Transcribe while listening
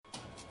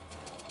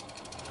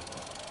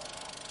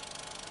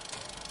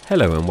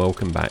Hello and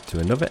welcome back to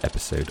another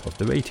episode of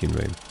The Rating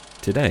Room.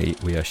 Today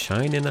we are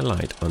shining a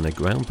light on a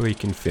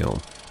groundbreaking film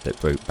that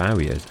broke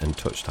barriers and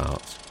touched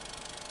hearts.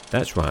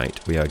 That's right,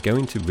 we are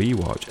going to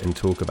rewatch and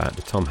talk about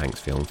the Tom Hanks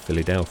film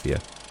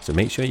Philadelphia, so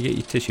make sure you get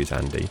your tissues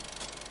handy,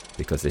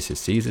 because this is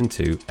Season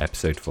 2,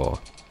 Episode 4.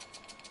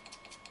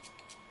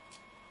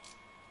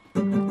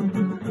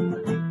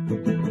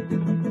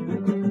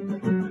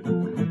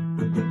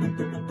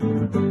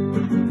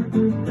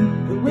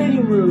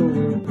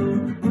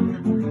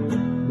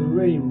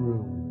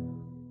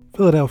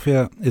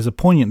 Philadelphia is a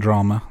poignant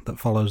drama that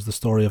follows the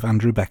story of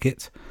Andrew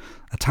Beckett,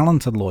 a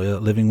talented lawyer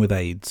living with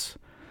AIDS.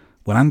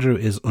 When Andrew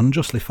is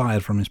unjustly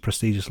fired from his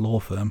prestigious law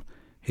firm,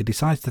 he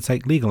decides to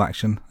take legal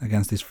action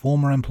against his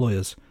former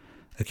employers,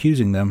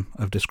 accusing them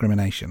of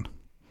discrimination.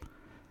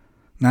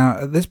 Now,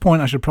 at this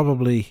point, I should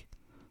probably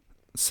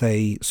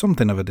say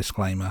something of a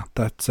disclaimer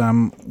that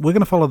we're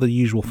going to follow the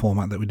usual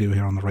format that we do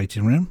here on the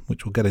Rating Room,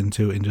 which we'll get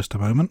into in just a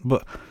moment,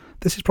 but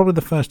this is probably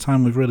the first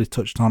time we've really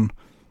touched on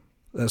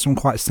some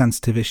quite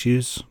sensitive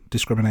issues,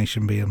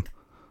 discrimination being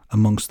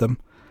amongst them.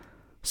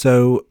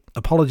 So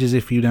apologies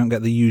if you don't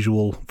get the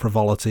usual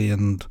frivolity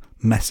and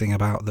messing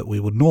about that we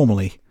would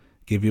normally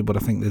give you, but I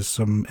think there's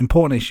some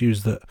important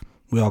issues that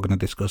we are going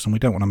to discuss and we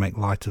don't want to make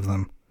light of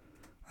them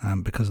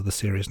because of the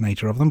serious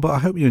nature of them. But I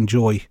hope you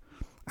enjoy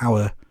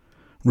our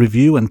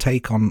review and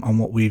take on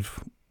what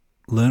we've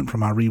learnt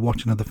from our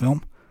rewatching of the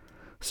film.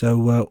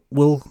 So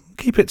we'll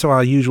keep it to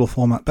our usual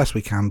format best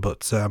we can,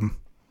 but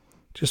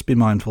just be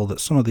mindful that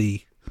some of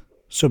the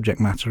subject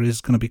matter is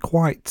going to be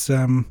quite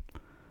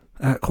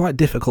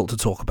difficult to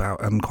talk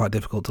about and quite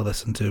difficult to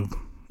listen to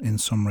in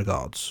some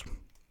regards.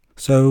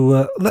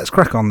 So let's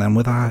crack on then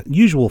with our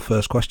usual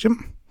first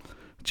question.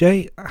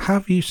 Jay,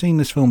 have you seen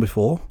this film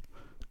before,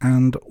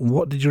 and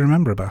what did you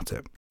remember about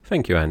it?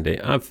 Thank you, Andy.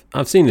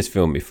 I've seen this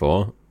film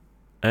before,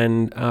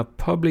 and I've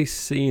probably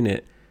seen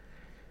it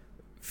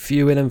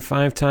fewer than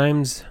 5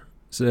 times.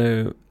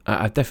 So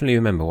I definitely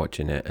remember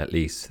watching it at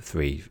least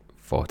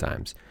 3-4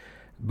 times.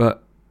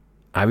 But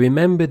I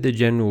remembered the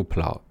general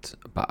plot,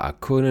 but I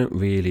couldn't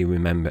really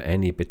remember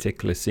any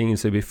particular scene.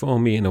 So before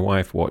me and the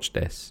wife watched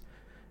this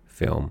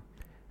film,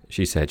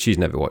 she said she's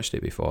never watched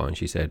it before, and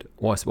she said,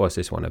 what's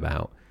this one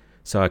about?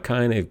 So I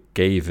kind of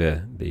gave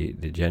her the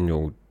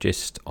general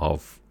gist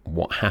of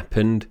what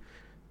happened,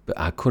 but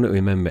I couldn't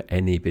remember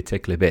any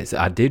particular bits.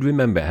 I did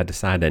remember it had a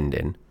sad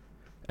ending,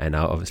 and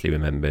I obviously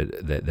remembered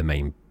the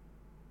main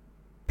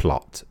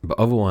plot, but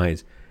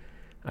otherwise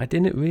I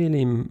didn't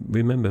really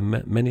remember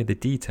many of the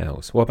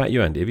details. What about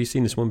you, Andy? Have you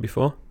seen this one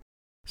before?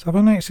 So I've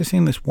only actually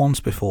seen this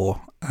once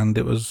before, and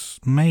it was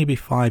maybe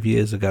 5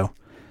 years ago.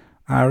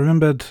 I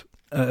remembered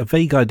a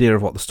vague idea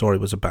of what the story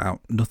was about,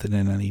 nothing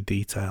in any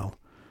detail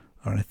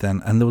or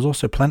anything, and there was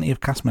also plenty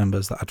of cast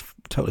members that I'd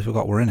totally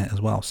forgot were in it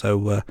as well.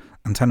 So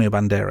Antonio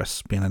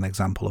Banderas being an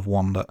example of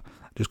one that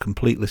just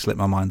completely slipped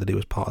my mind that he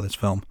was part of this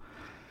film.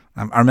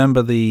 I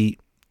remember the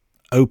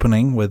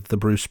opening with the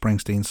Bruce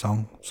Springsteen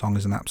song. Song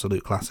is an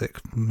absolute classic,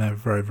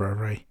 very,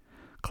 very,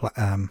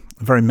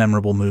 very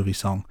memorable movie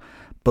song.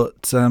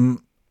 But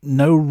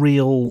no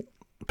real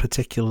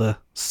particular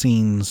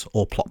scenes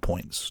or plot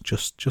points.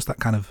 Just that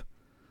kind of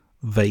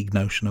vague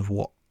notion of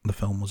what the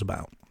film was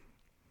about.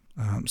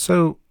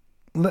 So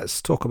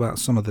let's talk about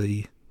some of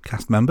the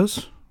cast members.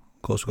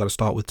 Of course, we've got to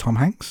start with Tom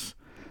Hanks.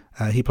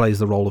 He plays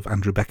the role of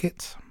Andrew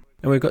Beckett.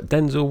 And we've got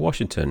Denzel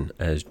Washington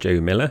as Joe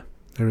Miller.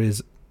 There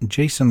is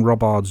Jason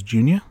Robards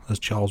Jr. as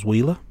Charles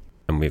Wheeler.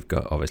 And we've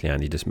got, obviously,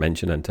 Andy just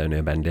mentioned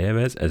Antonio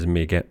Banderas as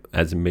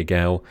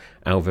Miguel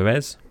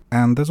Alvarez.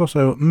 And there's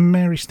also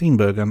Mary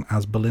Steenburgen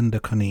as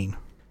Belinda Cuneen.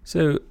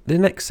 So the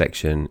next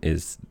section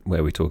is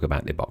where we talk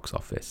about the box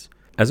office.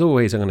 As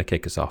always, I'm going to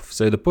kick us off.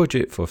 So the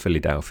budget for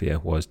Philadelphia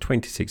was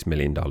 $26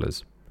 million.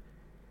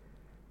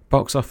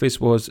 Box office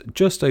was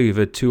just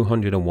over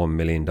 $201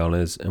 million.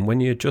 And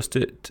when you adjust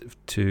it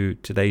to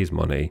today's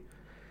money,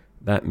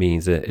 that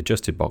means that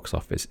adjusted box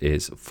office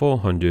is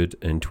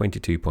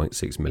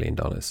 $422.6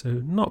 million. So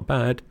not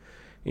bad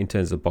in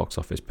terms of box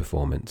office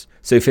performance.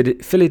 So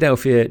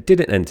Philadelphia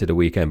didn't enter the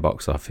weekend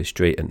box office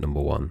straight at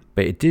number 1,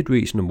 but it did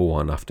reach number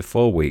 1 after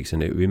 4 weeks,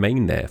 and it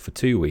remained there for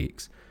 2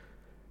 weeks.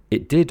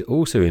 It did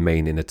also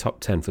remain in the top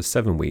 10 for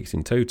 7 weeks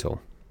in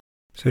total.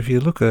 So if you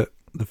look at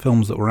the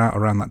films that were out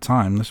around that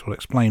time, this will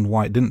explain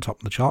why it didn't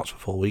top the charts for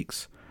 4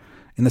 weeks.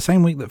 In the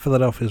same week that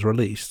Philadelphia's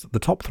released, the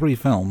top 3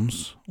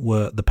 films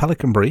were The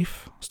Pelican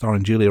Brief,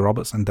 starring Julia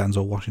Roberts and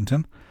Denzel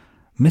Washington,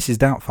 Mrs.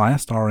 Doubtfire,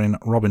 starring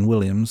Robin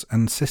Williams,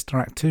 and Sister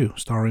Act 2,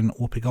 starring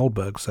Whoopi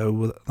Goldberg.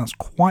 So that's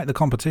quite the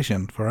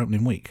competition for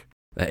opening week.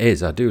 That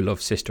is. I do love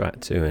Sister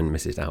Act 2 and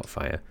Mrs.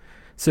 Doubtfire.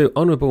 So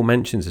honourable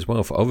mentions as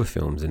well for other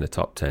films in the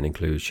top 10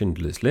 include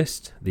Schindler's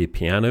List, The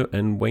Piano,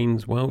 and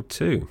Wayne's World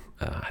 2.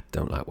 I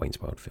don't like Wayne's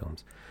World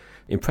films.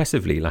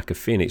 Impressively, like a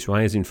phoenix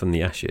rising from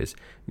the ashes,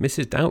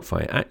 Mrs.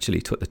 Doubtfire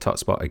actually took the top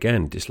spot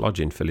again,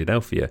 dislodging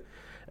Philadelphia,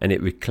 and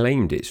it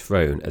reclaimed its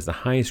throne as the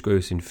highest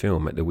grossing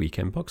film at the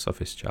weekend box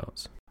office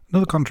charts.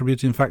 Another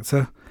contributing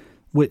factor,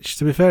 which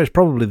to be fair is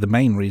probably the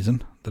main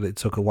reason that it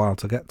took a while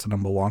to get to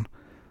number 1,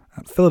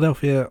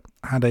 Philadelphia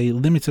had a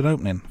limited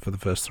opening for the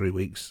first 3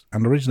 weeks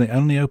and originally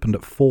only opened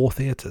at 4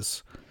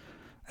 theatres.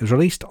 It was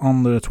released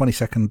on the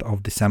 22nd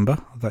of December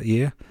of that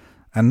year,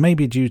 and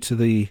maybe due to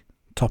the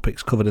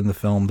topics covered in the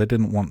film, they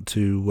didn't want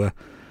to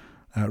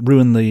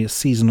ruin the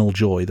seasonal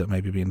joy that may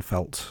be being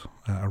felt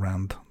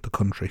around the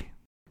country.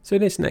 So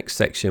in this next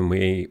section,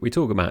 we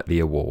talk about the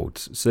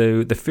awards.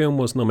 So the film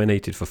was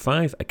nominated for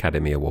 5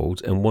 Academy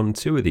Awards and won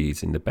 2 of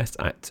these in the Best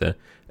Actor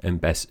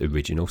and Best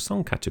Original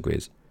Song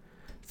categories.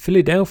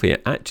 Philadelphia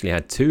actually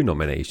had 2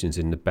 nominations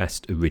in the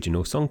Best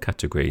Original Song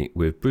category,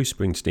 with Bruce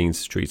Springsteen's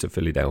Streets of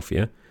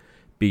Philadelphia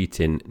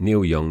beating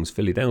Neil Young's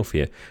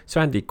Philadelphia.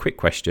 So Andy, quick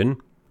question.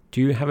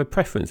 Do you have a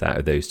preference out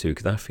of those 2?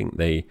 Because I think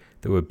they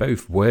were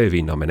both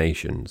worthy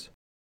nominations.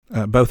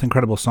 Both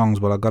incredible songs,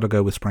 but I've got to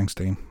go with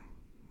Springsteen.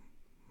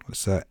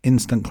 It's an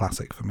instant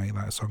classic for me,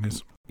 that song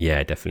is.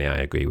 Yeah, definitely,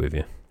 I agree with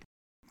you.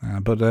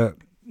 But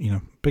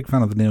big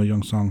fan of the Neil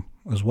Young song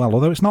as well,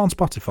 although it's not on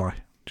Spotify.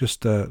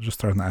 Just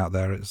throwing that out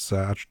there. It's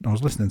I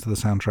was listening to the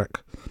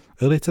soundtrack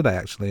earlier today,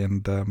 actually,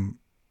 and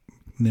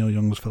Neil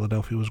Young's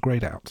Philadelphia was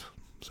greyed out.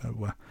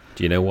 So,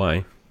 do you know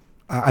why?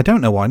 I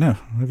don't know why, no.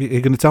 Are you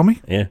going to tell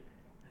me? Yeah,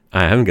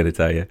 I am going to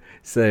tell you.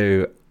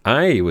 So,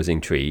 I was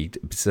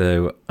intrigued.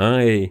 So,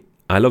 I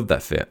love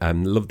that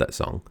film. Love that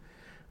song.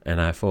 And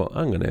I thought,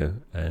 I'm going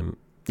to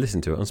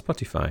listen to it on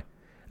Spotify.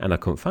 And I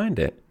couldn't find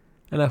it.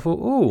 And I thought,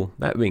 oh,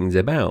 that rings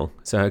a bell.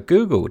 So I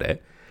Googled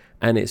it.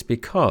 And it's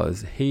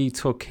because he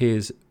took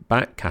his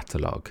back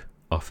catalogue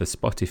off of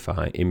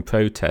Spotify in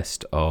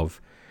protest of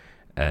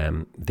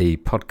the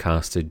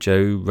podcaster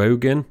Joe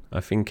Rogan,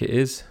 I think it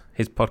is.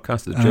 His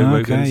podcast, Joe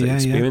Rogan's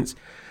Experience.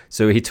 Yeah.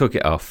 So he took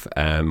it off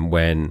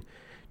when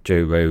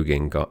Joe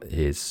Rogan got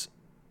his,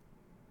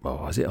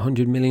 was it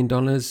 $100 million?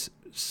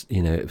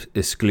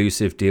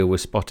 Exclusive deal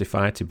with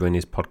Spotify to bring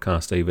his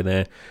podcast over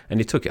there, and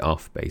he took it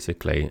off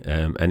basically,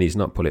 and he's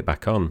not put it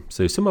back on.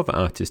 So some other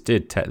artists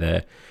did take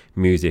their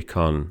music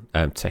on,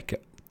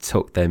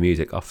 took their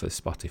music off of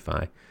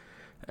Spotify,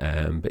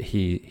 but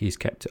he's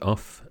kept it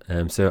off.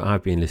 So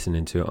I've been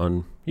listening to it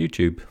on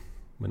YouTube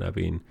when I've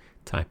been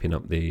typing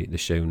up the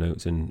show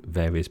notes and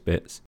various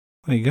bits.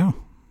 There you go,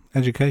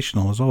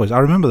 educational as always. I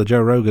remember the Joe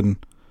Rogan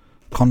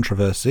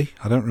controversy.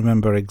 I don't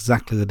remember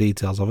exactly the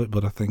details of it,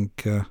 but I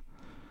think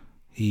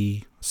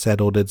he said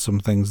or did some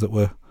things that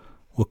were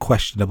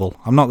questionable.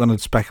 I'm not going to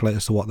speculate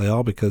as to what they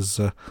are because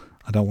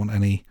I don't want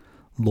any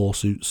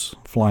lawsuits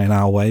flying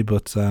our way,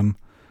 but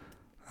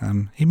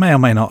he may or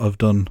may not have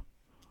done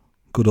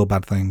good or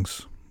bad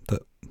things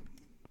that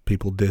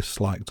people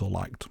disliked or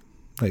liked.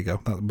 There you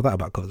go. That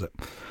about covers it.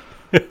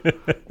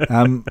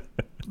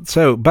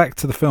 So back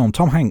to the film.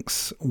 Tom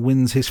Hanks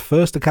wins his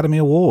first Academy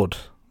Award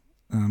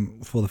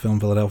for the film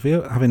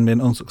Philadelphia, having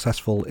been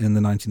unsuccessful in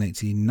the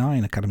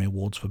 1989 Academy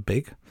Awards for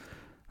Big.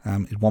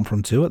 He'd won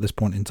from 2 at this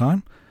point in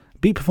time.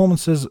 Beat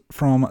performances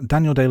from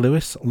Daniel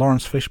Day-Lewis,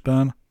 Lawrence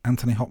Fishburne,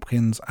 Anthony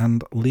Hopkins,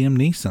 and Liam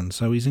Neeson.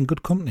 So he's in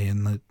good company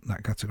in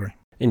that category.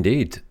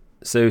 Indeed.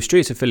 So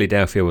Streets of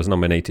Philadelphia was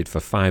nominated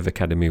for 5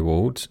 Academy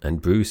Awards,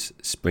 and Bruce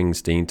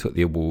Springsteen took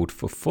the award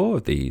for 4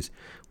 of these,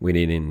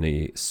 winning in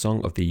the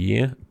Song of the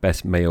Year,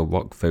 Best Male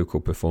Rock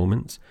Vocal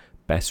Performance,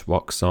 Best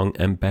Rock Song,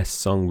 and Best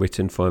Song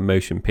Written for a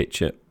Motion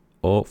Picture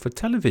or for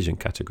Television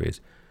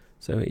categories.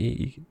 So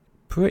he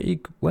pretty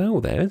well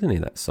there, isn't he,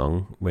 that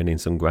song, winning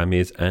some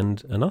Grammys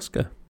and an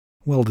Oscar.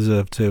 Well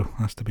deserved too,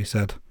 has to be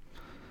said.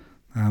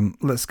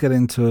 Let's get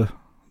into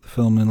the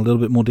film in a little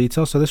bit more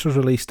detail. So this was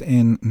released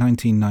in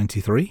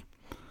 1993.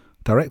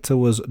 Director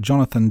was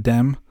Jonathan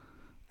Demme,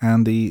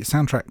 and the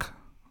soundtrack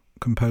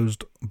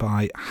composed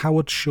by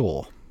Howard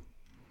Shore.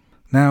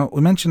 Now,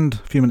 we mentioned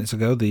a few minutes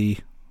ago the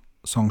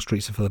song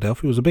Streets of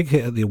Philadelphia was a big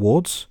hit at the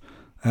awards.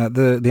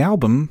 The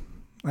album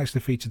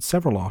actually featured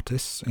several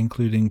artists,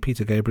 including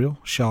Peter Gabriel,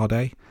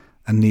 Sade,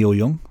 and Neil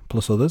Young,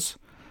 plus others.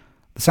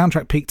 The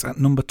soundtrack peaked at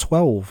number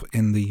 12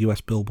 in the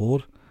US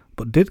Billboard,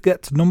 but did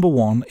get to number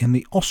 1 in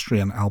the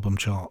Austrian album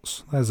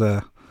charts. There's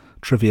a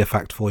trivia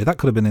fact for you. That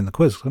could have been in the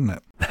quiz, couldn't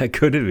it? That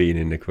could have been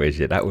in the quiz,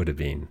 yeah. That would have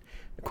been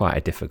quite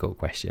a difficult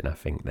question, I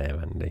think, there,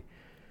 Andy.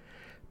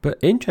 But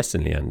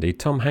interestingly, Andy,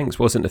 Tom Hanks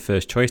wasn't the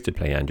first choice to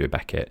play Andrew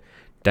Beckett.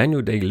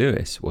 Daniel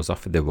Day-Lewis was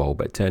offered the role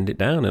but turned it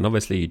down, and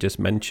obviously you just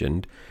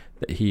mentioned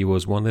that he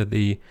was one of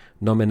the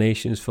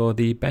nominations for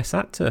the Best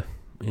Actor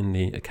in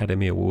the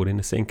Academy Award in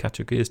the same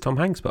category as Tom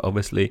Hanks, but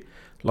obviously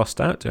lost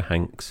out to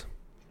Hanks.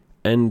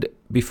 And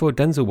before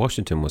Denzel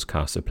Washington was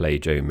cast to play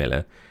Joe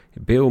Miller,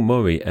 Bill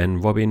Murray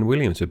and Robin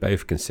Williams were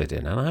both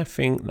considered, and I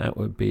think that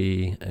would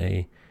be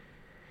a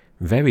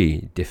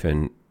very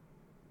different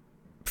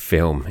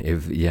film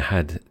if you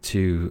had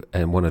two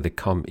and one of the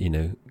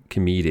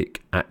comedic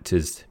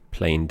actors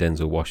playing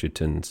Denzel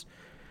Washington's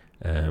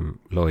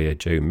lawyer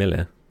Joe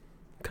Miller.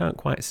 Can't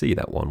quite see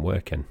that one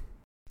working.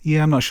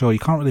 Yeah, I'm not sure. You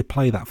can't really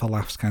play that for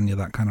laughs, can you,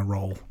 that kind of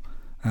role?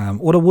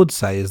 What I would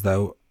say is,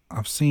 though,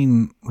 I've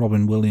seen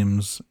Robin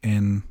Williams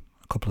in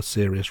a couple of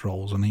serious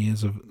roles, and he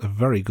is a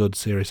very good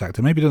serious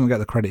actor. Maybe he doesn't get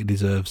the credit he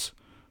deserves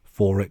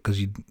for it,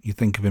 because you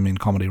think of him in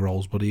comedy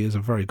roles, but he is a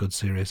very good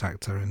serious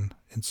actor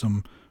in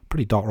some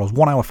pretty dark roles.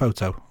 1 Hour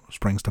Photo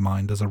springs to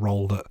mind as a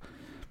role that,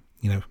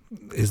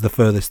 is the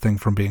furthest thing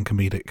from being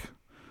comedic,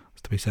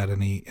 to be said,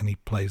 and he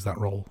plays that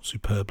role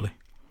superbly.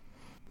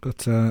 But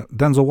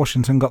Denzel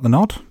Washington got the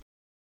nod.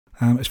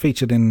 It's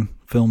featured in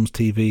films,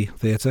 TV,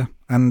 theatre,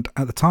 and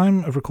at the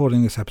time of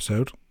recording this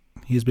episode,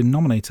 he has been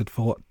nominated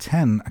for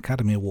 10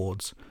 Academy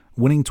Awards,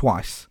 winning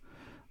twice,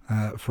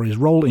 for his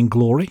role in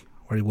Glory,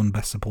 where he won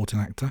Best Supporting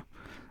Actor,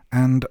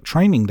 and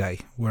Training Day,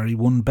 where he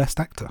won Best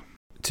Actor.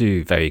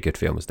 2 very good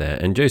films there,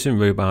 and Jason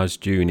Robards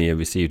Jr.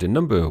 received a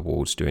number of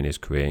awards during his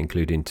career,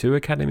 including 2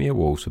 Academy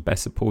Awards for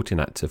Best Supporting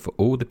Actor for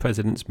All the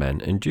President's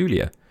Men and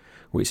Julia,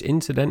 which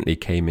incidentally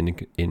came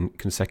in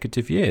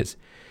consecutive years.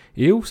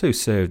 He also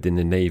served in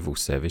the naval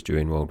service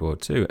during World War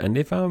II, and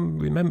if I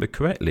remember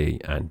correctly,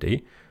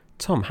 Andy,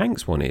 Tom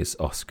Hanks won his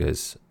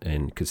Oscars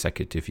in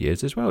consecutive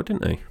years as well,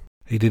 didn't he?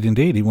 He did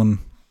indeed. He won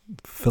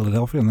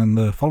Philadelphia, and then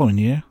the following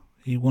year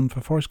he won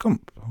for Forrest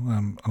Gump.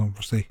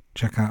 Obviously,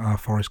 check out our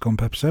Forrest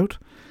Gump episode,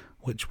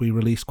 which we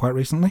released quite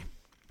recently.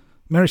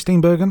 Mary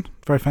Steenburgen,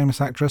 very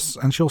famous actress,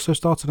 and she also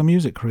started a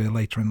music career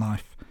later in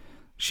life.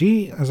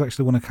 She has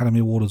actually won an Academy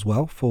Award as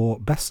well for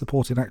Best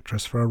Supporting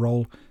Actress for her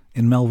role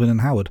in Melvin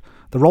and Howard.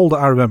 The role that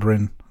I remember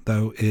in,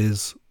 though,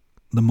 is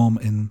the mum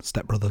in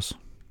Step Brothers.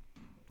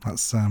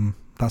 That's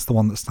the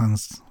one that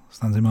stands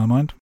in my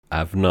mind.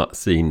 I've not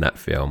seen that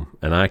film,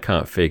 and I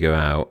can't figure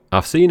out.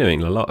 I've seen her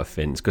in a lot of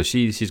things because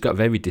she's got a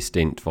very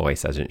distinct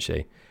voice, hasn't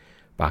she?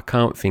 But I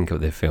can't think of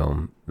the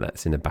film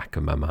that's in the back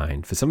of my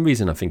mind. For some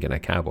reason, I'm thinking a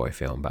cowboy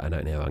film, but I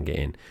don't know. I'm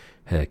getting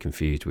her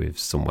confused with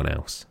someone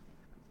else.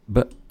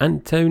 But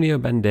Antonio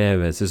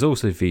Banderas has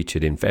also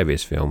featured in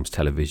various films,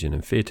 television,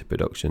 and theatre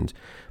productions.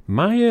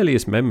 My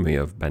earliest memory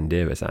of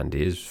Banderas,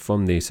 Andy, is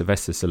from the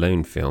Sylvester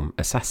Stallone film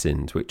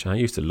Assassins, which I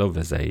used to love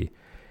as a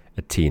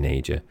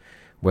teenager,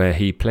 where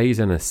he plays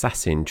an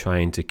assassin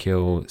trying to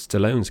kill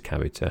Stallone's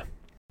character.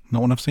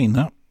 Not one I've seen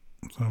that,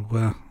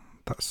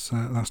 so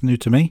that's new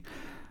to me.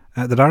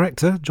 The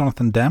director,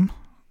 Jonathan Demme,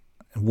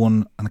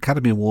 won an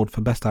Academy Award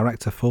for Best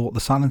Director for The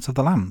Silence of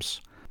the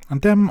Lambs.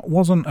 And Demme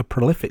wasn't a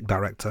prolific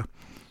director,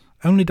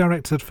 only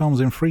directed films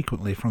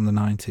infrequently from the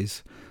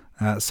 90s.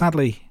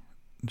 Sadly,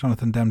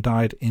 Jonathan Demme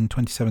died in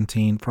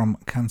 2017 from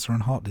cancer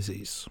and heart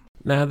disease.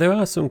 Now, there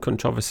are some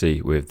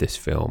controversy with this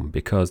film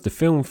because the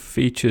film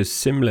features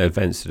similar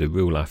events to the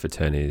real-life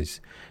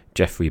attorneys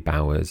Jeffrey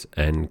Bowers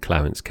and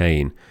Clarence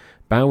Kane.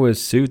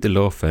 Bowers sued the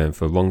law firm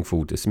for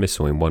wrongful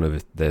dismissal in one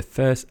of their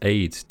first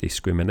AIDS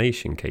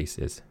discrimination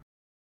cases.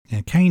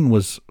 Yeah, Kane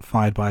was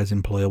fired by his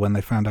employer when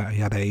they found out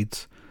he had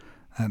AIDS.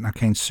 Now,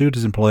 Kane sued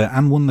his employer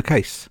and won the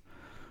case.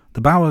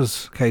 The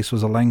Bowers case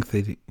was a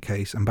lengthy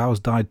case, and Bowers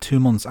died 2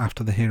 months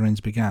after the hearings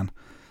began,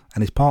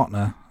 and his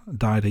partner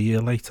died a year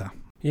later.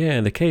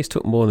 Yeah, the case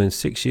took more than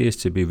 6 years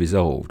to be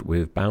resolved,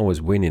 with Bowers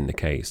winning the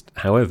case.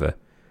 However,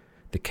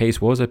 the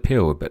case was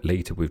appealed but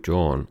later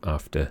withdrawn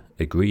after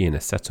agreeing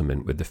a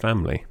settlement with the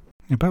family.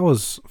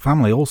 Bowers'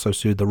 family also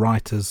sued the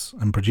writers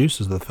and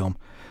producers of the film.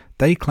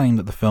 They claimed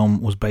that the film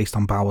was based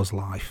on Bowers'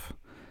 life.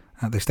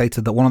 They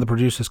stated that one of the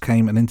producers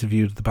came and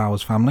interviewed the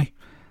Bowers family,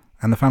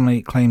 and the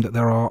family claimed that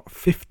there are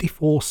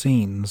 54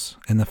 scenes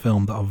in the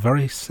film that are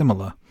very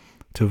similar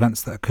to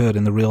events that occurred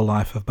in the real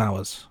life of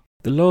Bowers.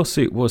 The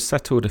lawsuit was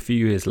settled a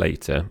few years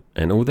later,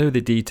 and although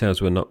the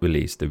details were not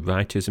released, the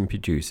writers and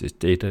producers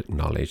did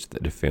acknowledge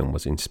that the film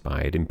was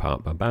inspired in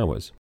part by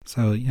Bowers.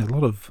 So, yeah, a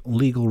lot of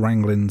legal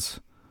wranglings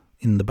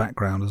in the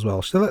background as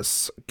well. So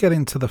let's get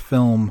into the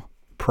film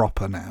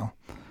proper now.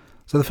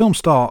 So the film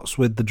starts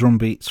with the drum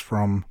beats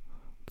from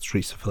The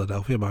Streets of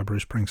Philadelphia by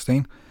Bruce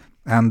Springsteen,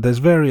 and there's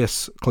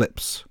various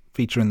clips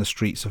featuring the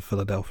streets of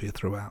Philadelphia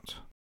throughout.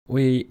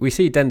 We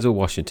see Denzel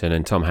Washington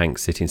and Tom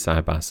Hanks sitting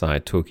side by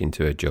side talking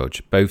to a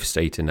judge, both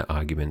stating the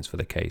arguments for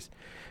the case.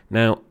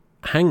 Now,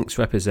 Hanks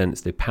represents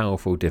the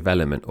powerful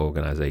development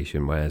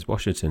organisation, whereas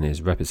Washington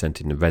is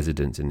representing the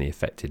residents in the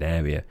affected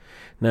area.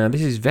 Now,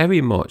 this is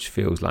very much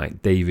feels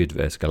like David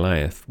versus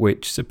Goliath,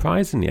 which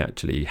surprisingly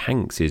actually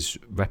Hanks is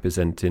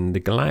representing the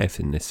Goliath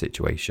in this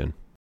situation.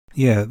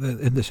 Yeah,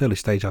 in this early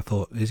stage I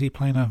thought, is he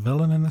playing a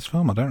villain in this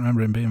film? I don't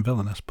remember him being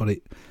villainous, but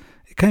it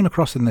came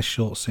across in this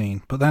short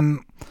scene. But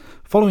then,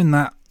 following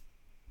that,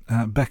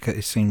 Beckett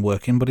is seen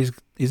working, but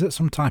he's at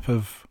some type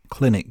of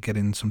clinic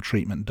getting some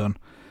treatment done.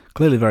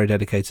 Clearly very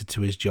dedicated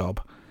to his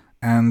job.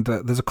 And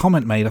there's a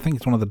comment made, I think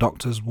it's one of the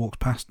doctors walked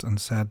past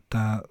and said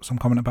some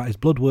comment about his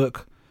blood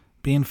work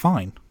being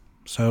fine.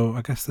 So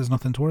I guess there's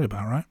nothing to worry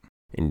about, right?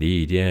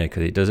 Indeed, yeah,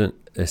 because it doesn't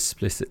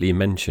explicitly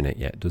mention it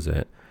yet, does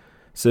it?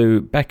 So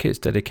Beckett's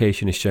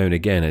dedication is shown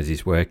again as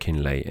he's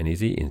working late and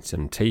he's eating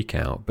some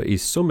takeout, but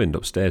he's summoned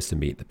upstairs to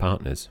meet the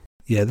partners.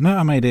 Yeah, the note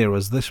I made here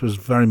was this was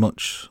very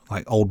much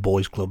like old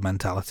boys club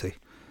mentality.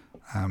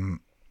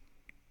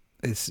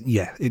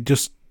 It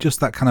just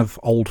that kind of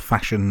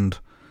old-fashioned,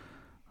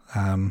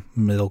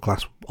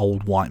 middle-class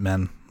old white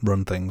men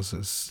run things.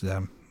 It's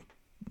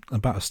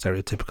about as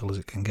stereotypical as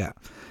it can get.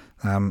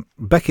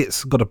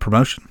 Beckett's got a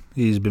promotion.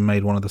 He's been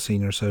made one of the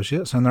senior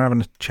associates, and they're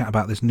having a chat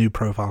about this new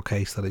profile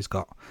case that he's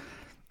got.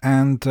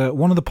 And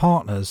one of the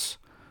partners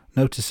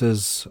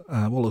notices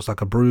what looks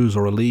like a bruise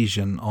or a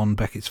lesion on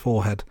Beckett's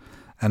forehead,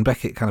 and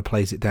Beckett kind of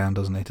plays it down,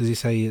 doesn't he? Does he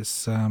say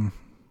it's a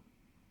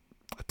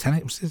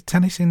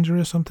tennis injury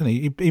or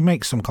something? He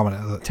makes some comment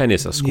at that.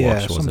 Tennis or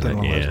squash, wasn't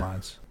something it? along those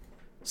lines.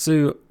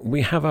 So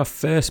we have our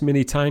first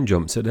mini time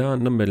jump. So there are a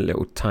number of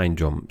little time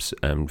jumps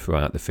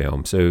throughout the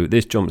film. So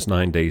this jump's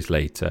 9 days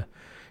later.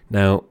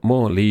 Now,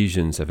 more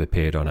lesions have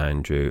appeared on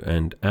Andrew,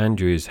 and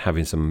Andrew is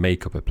having some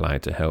makeup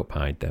applied to help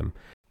hide them.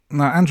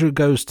 Now, Andrew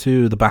goes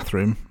to the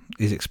bathroom.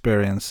 He's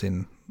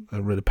experiencing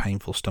a really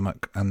painful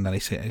stomach, and then he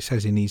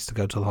says he needs to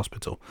go to the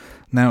hospital.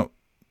 Now,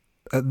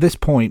 at this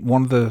point,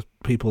 one of the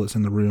people that's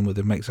in the room with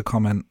him makes a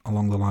comment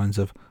along the lines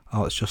of,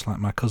 "Oh, it's just like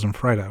my cousin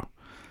Fredo."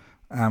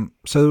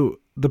 So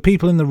the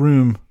people in the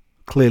room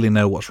clearly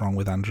know what's wrong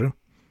with Andrew,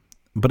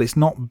 but it's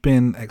not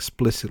been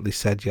explicitly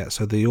said yet,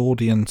 so the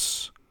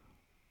audience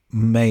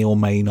may or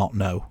may not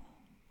know,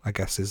 I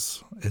guess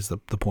is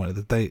the point of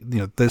the day.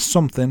 There's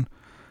something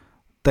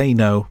they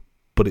know,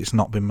 but it's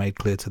not been made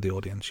clear to the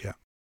audience yet.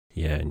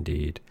 Yeah,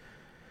 indeed.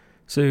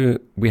 So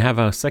we have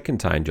our second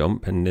time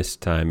jump, and this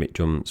time it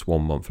jumps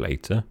 1 month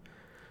later,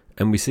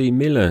 and we see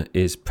Miller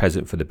is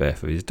present for the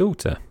birth of his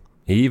daughter.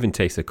 He even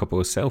takes a couple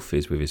of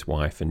selfies with his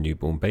wife and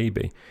newborn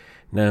baby.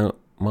 Now,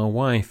 my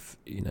wife,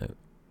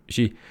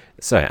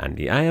 sorry,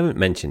 Andy, I haven't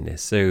mentioned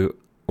this. So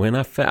when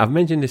I've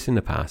mentioned this in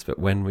the past, but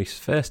when we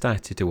first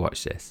started to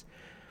watch this,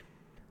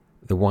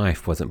 the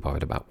wife wasn't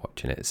bothered about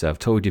watching it. So I've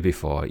told you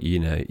before,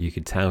 you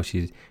could tell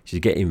she's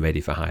getting ready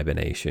for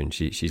hibernation.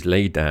 She's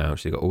laid down.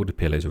 She's got all the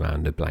pillows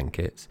around her,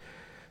 blankets.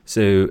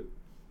 So,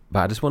 but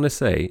I just want to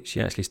say she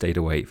actually stayed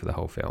awake for the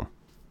whole film.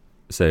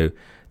 So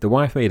the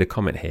wife made a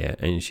comment here,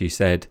 and she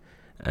said,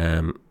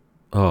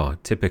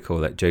 typical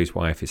that Joe's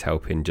wife is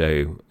helping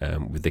Joe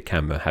with the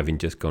camera, having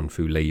just gone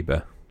through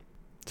labour.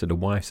 So the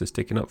wives are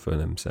sticking up for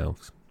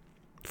themselves.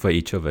 For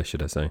each other,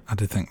 should I say? I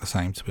do think the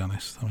same, to be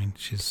honest. I mean,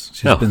 she's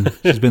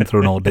been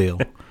through an ordeal.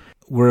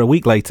 We're a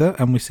week later,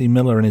 and we see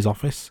Miller in his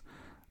office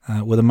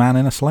with a man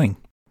in a sling.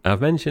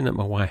 I've mentioned that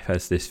my wife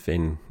has this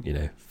thing,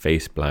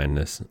 face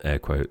blindness, air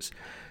quotes.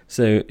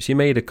 So she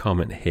made a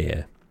comment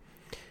here,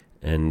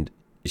 and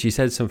she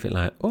said something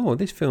like, "Oh,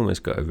 this film has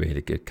got a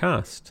really good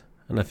cast."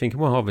 And I think,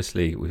 well,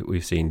 obviously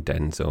we've seen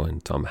Denzel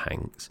and Tom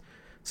Hanks.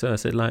 So I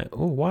said,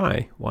 "Oh,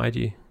 why? Why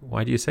do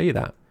you say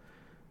that?"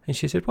 And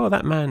she said, "Well,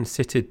 that man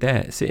sitting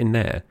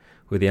there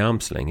with the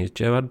arm sling is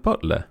Gerard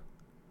Butler."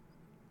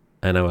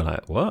 And I was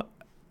like, "What?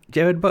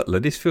 Gerard Butler?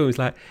 This film is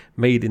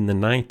made in the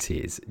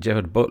 90s.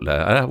 Gerard Butler,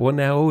 I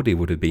wonder how old he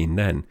would have been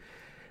then."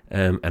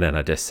 And then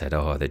I just said,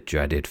 "Oh, the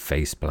dreaded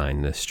face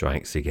blindness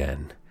strikes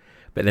again."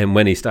 But then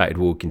when he started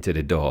walking to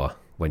the door,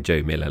 when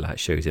Joe Miller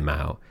shows him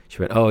out, she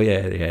went, "Oh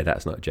yeah,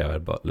 that's not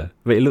Gerard Butler."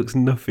 But it looks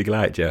nothing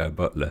like Gerard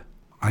Butler.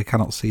 I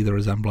cannot see the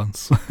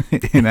resemblance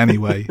in any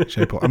way,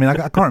 shape, or... I mean,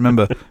 I can't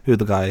remember who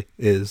the guy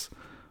is,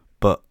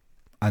 but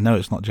I know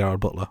it's not Gerard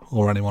Butler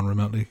or anyone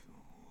remotely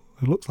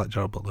who looks like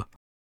Gerard Butler.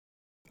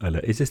 I know.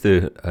 It's just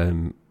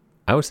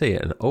I would say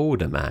an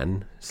older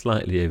man,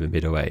 slightly over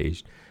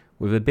middle-aged,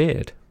 with a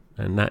beard.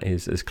 And that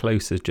is as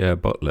close as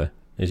Gerard Butler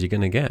as you're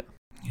going to get.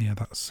 Yeah,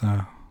 that's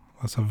a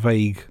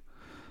vague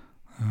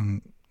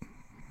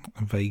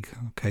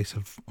case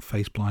of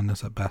face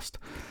blindness at best.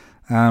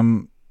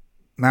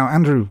 Now,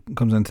 Andrew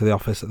comes into the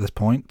office at this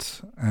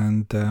point,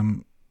 and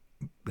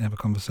they have a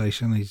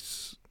conversation.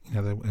 He's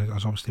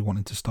obviously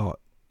wanting to start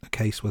a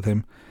case with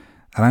him,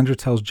 and Andrew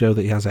tells Joe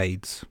that he has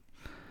AIDS.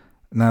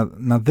 Now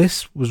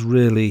this was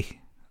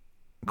really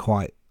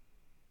quite.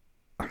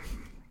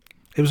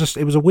 It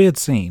was a weird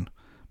scene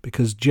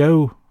because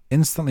Joe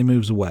instantly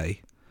moves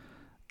away,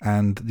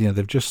 and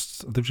they've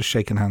just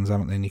shaken hands,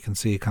 haven't they? And you can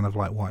see he kind of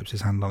wipes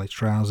his hand on his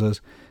trousers.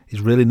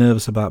 He's really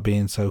nervous about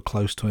being so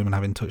close to him and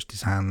having touched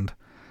his hand.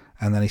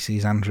 And then he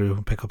sees Andrew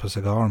pick up a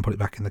cigar and put it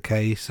back in the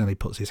case, and he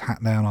puts his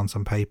hat down on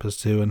some papers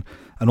too.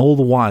 And all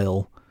the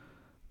while,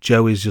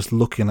 Joe is just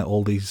looking at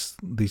all these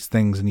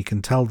things, and you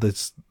can tell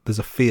there's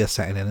a fear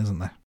setting in, isn't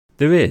there?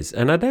 There is,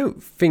 and I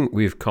don't think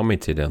we've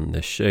commented on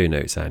the show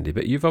notes, Andy,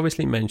 but you've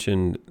obviously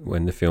mentioned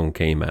when the film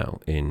came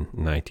out in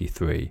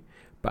 93,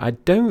 but I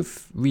don't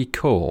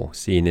recall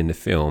seeing in the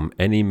film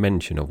any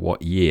mention of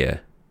what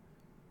year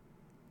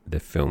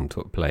the film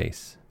took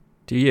place.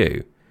 Do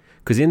you?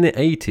 Because in the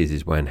 80s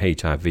is when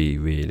HIV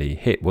really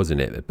hit,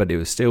 wasn't it? But it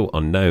was still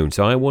unknown.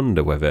 So I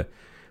wonder whether,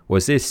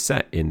 was this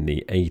set in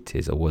the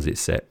 80s or was it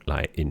set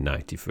in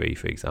 93,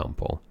 for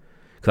example?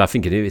 Because I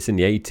think if it's in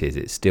the 80s,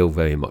 it's still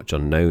very much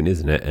unknown,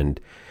 isn't it?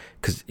 And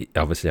because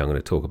obviously I'm going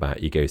to talk about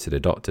he goes to the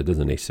doctor,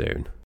 doesn't he,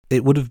 soon?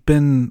 It would have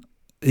been,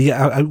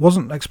 yeah, it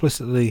wasn't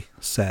explicitly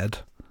said,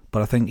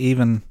 but I think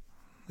even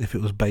if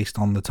it was based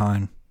on the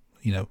time,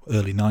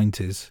 early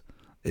 90s,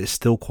 it's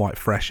still quite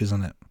fresh,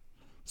 isn't it?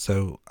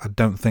 So I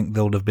don't think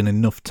there would have been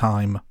enough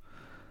time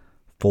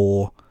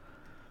for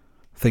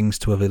things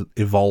to have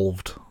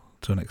evolved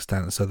to an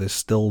extent. So there's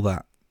still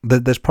that.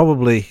 There's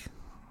probably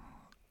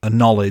a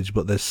knowledge,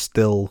 but there's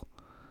still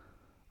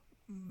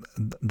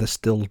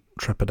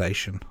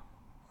trepidation,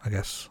 I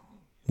guess,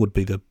 would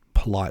be the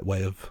polite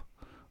way of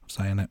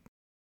saying it.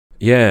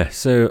 Yeah,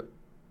 so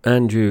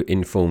Andrew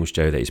informs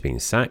Joe that he's been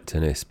sacked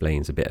and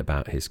explains a bit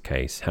about his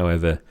case.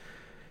 However,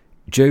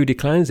 Joe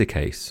declines the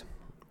case,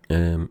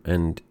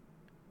 and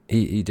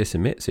he just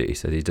admits it. He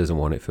says he doesn't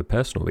want it for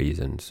personal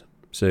reasons.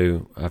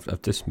 So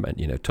I've just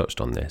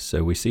touched on this.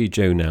 So we see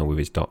Joe now with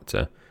his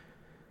doctor,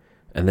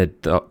 and the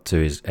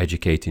doctor is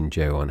educating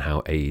Joe on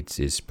how AIDS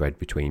is spread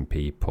between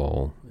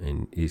people,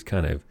 and he's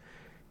kind of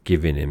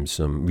giving him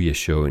some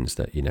reassurance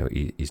that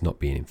he's not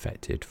being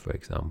infected, for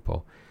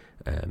example.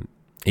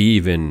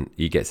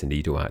 He gets a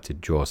needle out to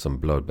draw some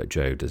blood, but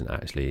Joe doesn't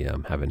actually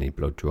have any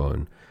blood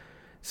drawn.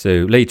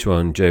 So later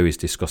on, Joe is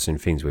discussing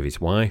things with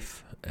his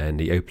wife, and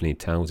he openly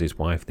tells his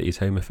wife that he's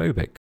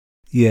homophobic.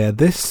 Yeah,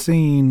 this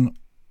scene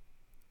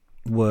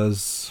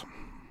was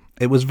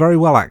very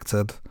well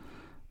acted,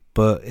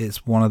 but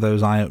it's one of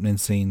those eye-opening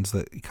scenes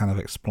that kind of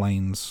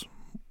explains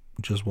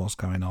just what's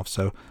going on.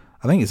 So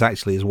I think it's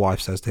actually his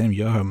wife says to him,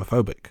 "You're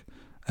homophobic,"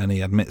 and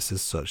he admits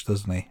as such,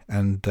 doesn't he?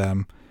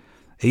 And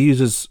he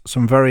uses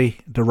some very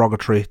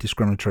derogatory,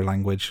 discriminatory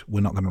language.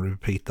 We're not going to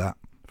repeat that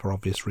for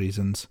obvious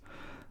reasons.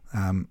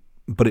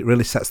 But it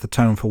really sets the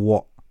tone for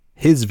what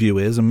his view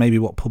is, and maybe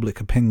what public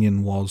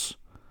opinion was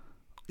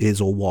in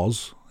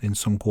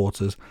some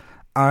quarters.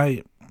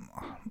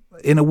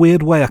 In a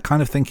weird way, I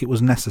kind of think it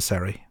was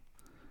necessary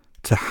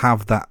to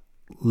have that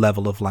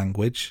level of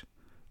language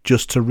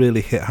just to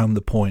really hit home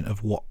the point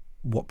of what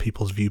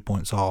people's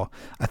viewpoints are.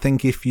 I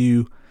think if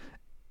you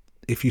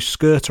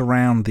skirt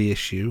around the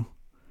issue,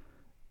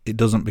 it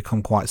doesn't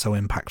become quite so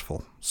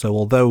impactful. So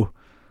although,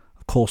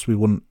 of course, we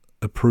wouldn't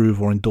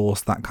approve or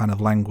endorse that kind of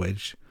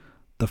language,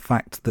 the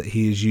fact that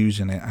he is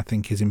using it, I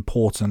think, is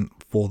important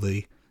for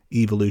the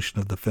evolution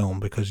of the film,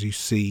 because you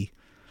see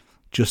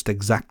just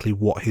exactly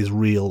what his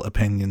real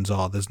opinions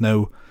are. There's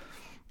no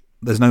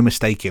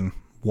mistaking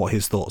what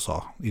his thoughts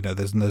are.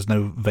 There's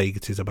no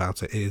vagaries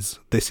about it.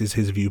 This is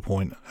his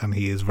viewpoint, and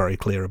he is very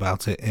clear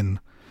about it in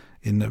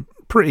a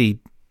pretty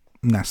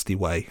nasty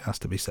way, has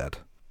to be said.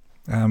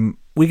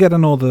 We get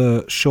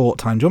another short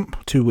time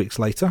jump 2 weeks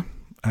later.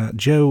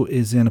 Joe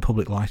is in a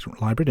public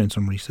library doing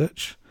some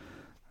research,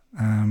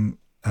 and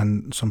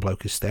some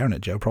bloke is staring at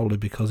Joe, probably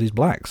because he's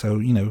black.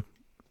 So,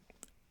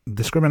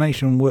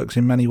 discrimination works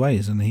in many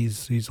ways, and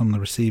he's on the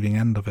receiving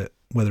end of it,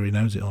 whether he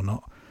knows it or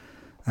not.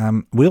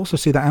 We also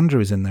see that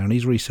Andrew is in there, and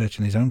he's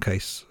researching his own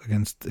case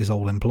against his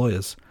old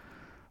employers.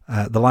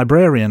 The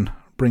librarian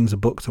brings a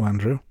book to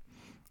Andrew,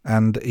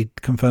 and he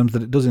confirms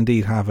that it does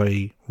indeed have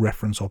a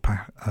reference or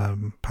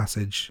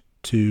passage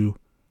to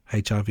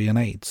HIV and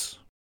AIDS.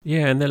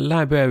 Yeah, and the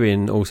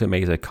librarian also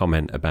makes a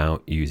comment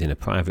about using a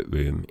private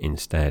room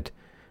instead.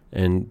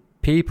 And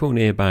people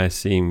nearby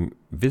seem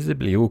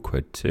visibly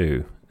awkward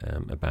too,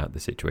 about the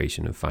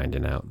situation of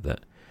finding out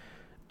that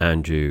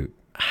Andrew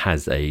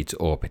has AIDS,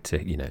 or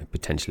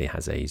potentially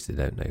has AIDS. They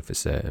don't know for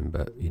certain,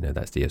 but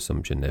that's the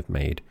assumption they've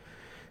made.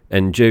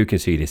 And Joe can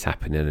see this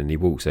happening, and he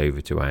walks over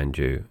to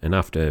Andrew, and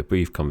after a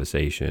brief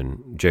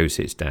conversation, Joe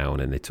sits down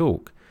and they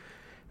talk.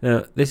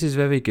 Now, this is a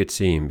very good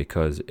scene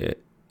because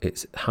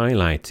it's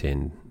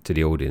highlighting to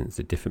the audience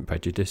the different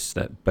prejudice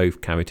that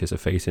both characters are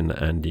facing,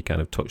 that Andy kind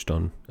of touched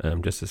on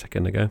just a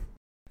second ago.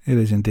 It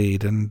is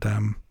indeed, and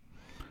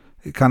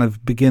it kind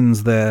of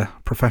begins their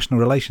professional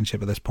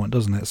relationship at this point,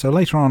 doesn't it? So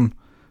later on,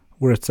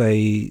 we're at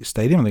a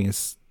stadium, I think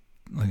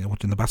they're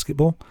watching the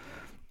basketball,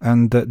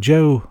 and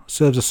Joe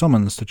serves a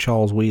summons to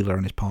Charles Wheeler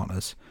and his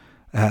partners.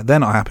 They're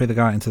not happy. They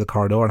go out into the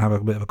corridor and have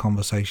a bit of a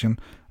conversation,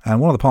 and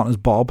one of the partners,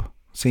 Bob,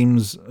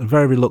 seems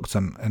very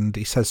reluctant, and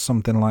he says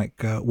something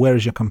like, "Where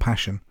is your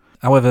compassion?"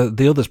 However,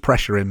 the others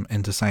pressure him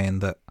into saying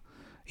that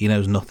he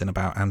knows nothing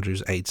about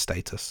Andrew's AIDS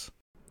status.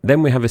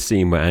 Then we have a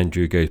scene where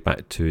Andrew goes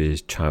back to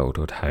his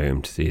childhood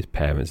home to see his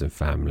parents and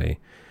family.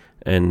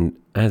 And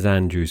as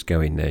Andrew's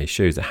going there, he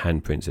shows the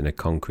handprints in the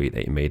concrete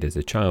that he made as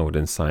a child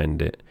and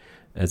signed it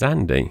as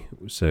Andy.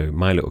 So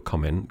my little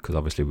comment, because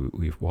obviously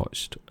we've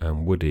watched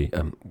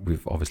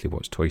we've obviously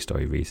watched Toy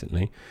Story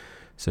recently.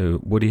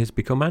 So Woody has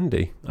become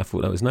Andy. I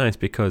thought that was nice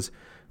because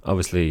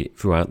obviously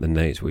throughout the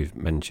notes we've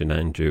mentioned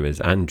Andrew as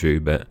Andrew,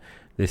 but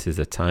this is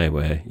a time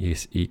where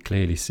he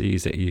clearly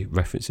sees that he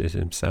references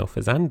himself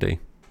as Andy.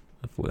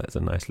 I thought that's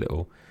a nice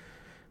little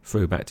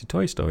throwback to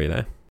Toy Story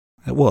there.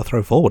 Well, a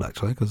throw forward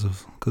actually because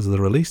of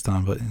the release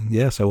time. But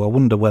yeah, so I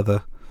wonder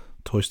whether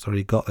Toy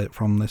Story got it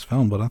from this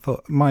film. But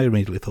I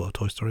immediately thought of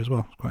Toy Story as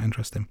well. It's quite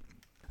interesting.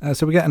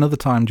 So we get another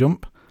time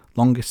jump,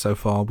 longest so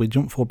far. We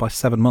jump forward by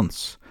 7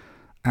 months,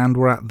 and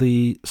we're at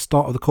the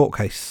start of the court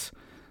case,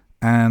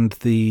 and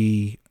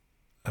the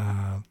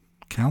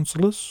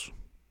counsellors,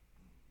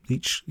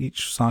 each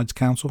side's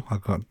counsel,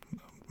 I've got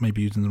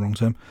maybe using the wrong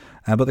term,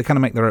 but they kind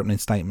of make their opening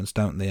statements,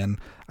 don't they? And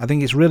I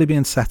think it's really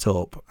being set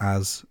up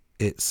as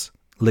it's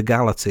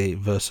legality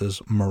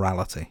versus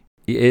morality.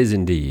 It is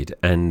indeed,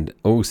 and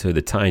also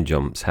the time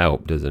jumps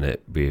help, doesn't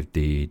it, with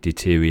the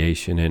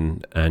deterioration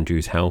in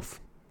Andrew's health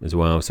as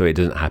well. So it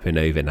doesn't happen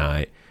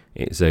overnight.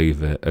 It's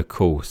over a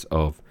course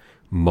of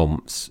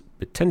months,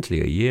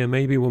 potentially a year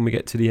maybe when we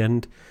get to the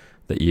end,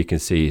 that you can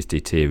see his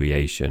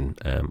deterioration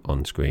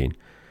on screen.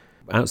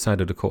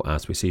 outside of the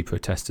courthouse, we see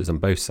protesters on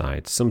both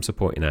sides, some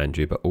supporting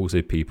Andrew, but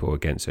also people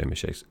against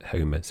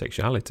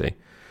homosexuality.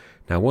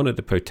 Now, one of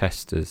the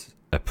protesters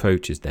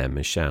approaches them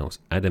and shouts,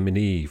 "Adam and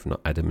Eve,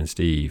 not Adam and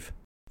Steve."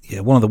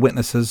 Yeah, one of the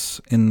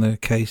witnesses in the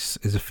case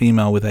is a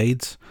female with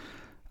AIDS.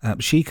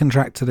 She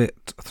contracted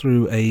it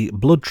through a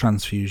blood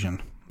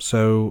transfusion,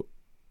 so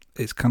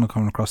it's kind of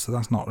coming across that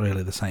that's not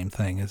really the same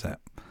thing, is it?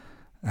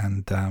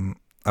 And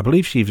I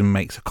believe she even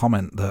makes a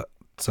comment that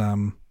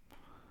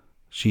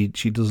she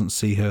doesn't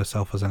see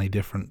herself as any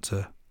different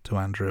to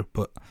Andrew,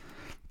 but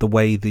the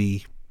way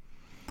the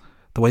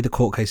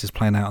court case is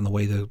playing out and the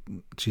way that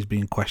she's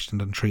being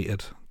questioned and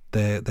treated,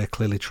 they're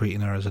clearly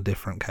treating her as a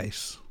different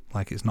case,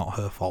 like it's not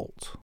her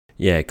fault.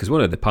 Yeah, because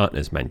one of the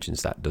partners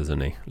mentions that,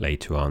 doesn't he,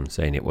 later on,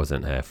 saying it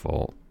wasn't her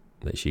fault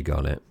that she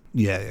got it.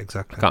 Yeah,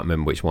 exactly. I can't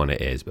remember which one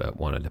it is, but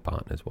one of the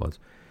partners was.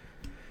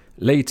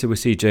 Later, we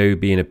see Joe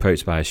being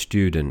approached by a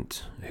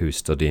student who's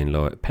studying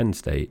law at Penn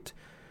State.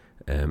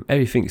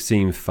 Everything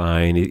seems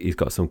fine. He's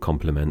got some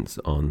compliments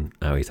on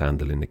how he's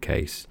handling the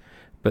case.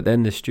 But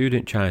then the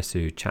student tries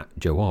to chat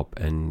Joe up,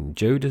 and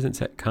Joe doesn't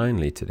take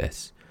kindly to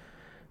this.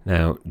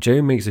 Now,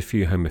 Joe makes a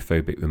few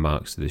homophobic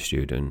remarks to the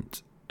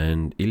student,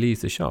 and he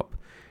leaves the shop.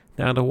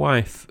 Now, the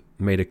wife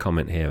made a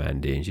comment here,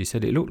 Andy, and she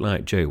said it looked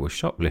like Joe was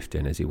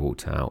shoplifting as he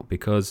walked out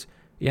because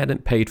he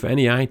hadn't paid for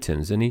any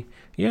items, and he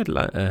had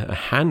like a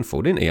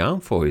handful, didn't he?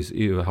 Armful.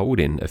 He was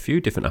holding a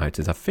few different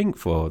items, I think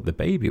for the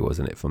baby,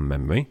 wasn't it, from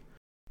memory?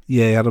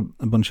 Yeah, he had a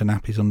bunch of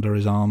nappies under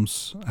his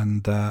arms,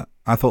 and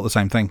I thought the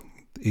same thing.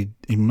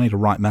 He made a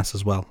right mess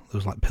as well. There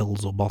was like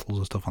pills or bottles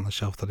or stuff on the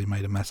shelf that he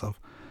made a mess of.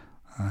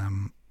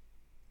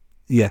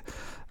 Yeah,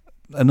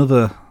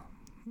 another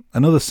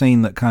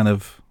scene that kind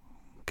of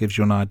gives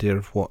you an idea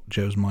of what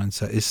Joe's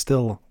mindset is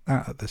still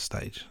at this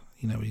stage.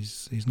 You know,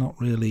 he's not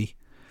really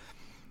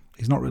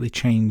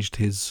changed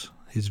his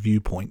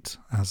viewpoint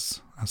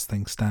as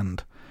things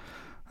stand.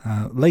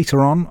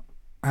 Later on,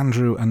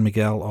 Andrew and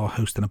Miguel are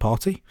hosting a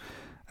party,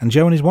 and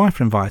Joe and his wife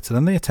are invited,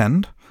 and they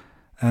attend.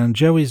 And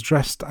Joe is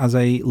dressed as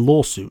a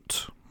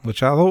lawsuit,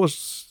 which I thought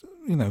was,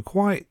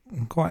 quite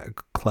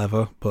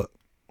clever, but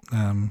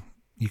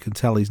you can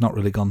tell he's not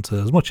really gone to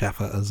as much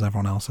effort as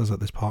everyone else has at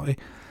this party.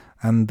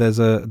 And there's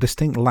a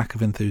distinct lack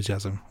of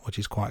enthusiasm, which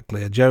is quite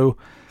clear. Joe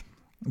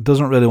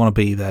doesn't really want to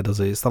be there, does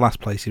he? It's the last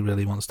place he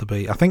really wants to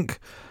be. I think,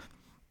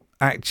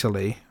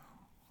 actually,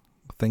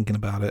 thinking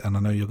about it, and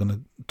I know you're going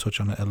to touch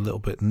on it a little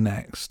bit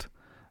next,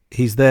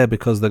 he's there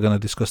because they're going to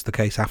discuss the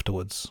case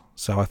afterwards.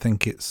 So I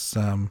think it's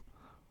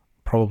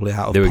probably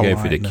out of politeness. They were going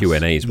through the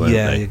Q&As, weren't they?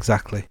 Yeah,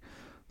 exactly.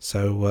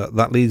 So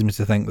that leads me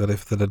to think that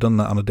if they'd have done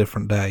that on a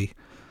different day,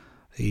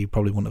 he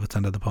probably wouldn't have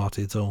attended the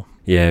party at all.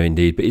 Yeah,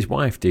 indeed. But his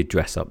wife did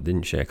dress up,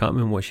 didn't she? I can't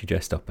remember what she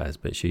dressed up as,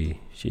 but she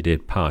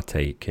did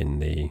partake in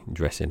the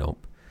dressing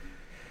up.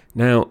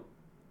 Now,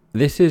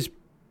 this is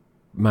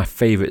my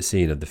favourite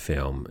scene of the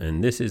film,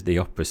 and this is the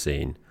opera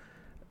scene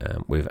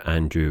with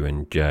Andrew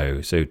and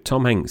Joe. So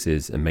Tom Hanks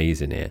is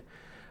amazing here,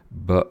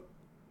 but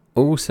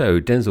also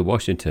Denzel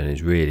Washington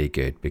is really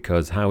good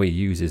because how he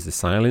uses the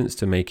silence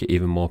to make it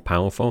even more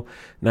powerful.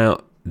 Now,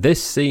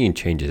 this scene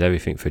changes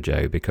everything for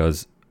Joe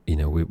because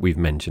we've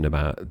mentioned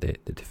about the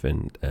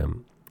different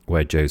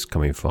where Joe's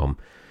coming from,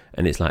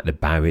 and it's like the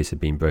barriers have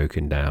been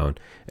broken down,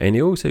 and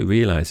he also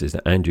realizes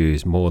that Andrew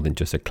is more than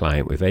just a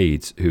client with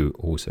AIDS who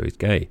also is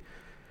gay.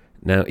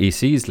 Now he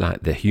sees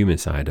like the human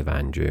side of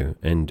Andrew,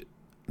 and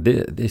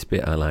this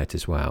bit I liked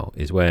as well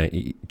is where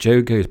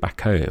Joe goes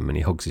back home and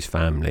he hugs his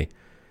family,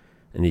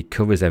 and he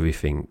covers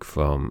everything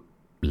from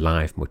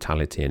life,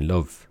 mortality, and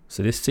love.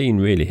 So this scene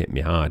really hit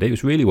me hard. It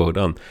was really well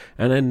done,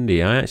 and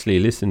Andy, I actually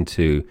listened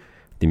to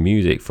the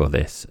music for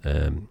this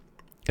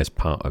as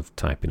part of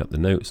typing up the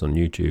notes on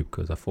YouTube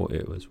because I thought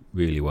it was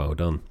really well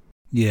done.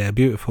 Yeah,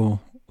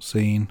 beautiful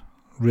scene,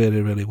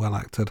 really, really well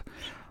acted.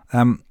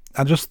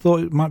 I just thought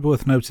it might be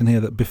worth noting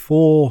here that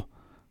before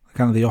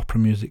kind of the opera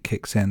music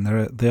kicks in,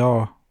 they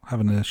are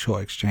having a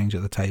short exchange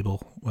at the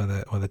table where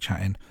they're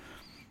chatting,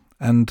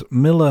 and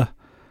Miller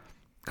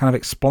kind of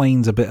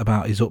explains a bit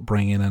about his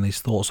upbringing and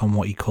his thoughts on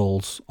what he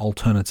calls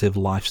alternative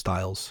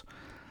lifestyles.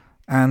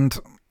 And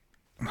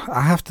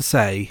I have to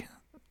say,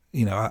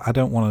 I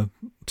don't want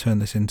to turn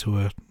this into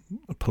a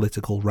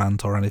political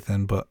rant or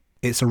anything, but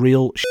it's a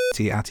real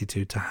shitty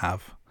attitude to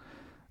have.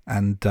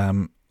 And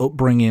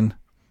upbringing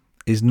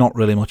is not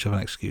really much of an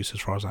excuse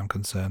as far as I'm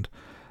concerned.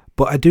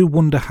 But I do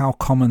wonder how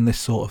common this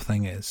sort of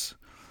thing is.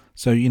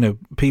 So,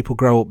 people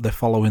grow up, they're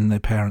following their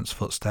parents'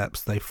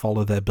 footsteps, they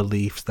follow their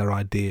beliefs, their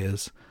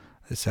ideas,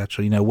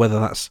 etc. Whether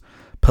that's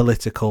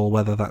political,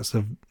 whether that's,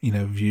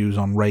 views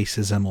on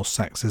racism or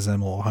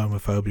sexism or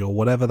homophobia or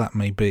whatever that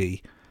may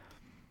be.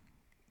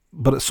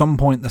 But at some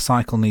point, the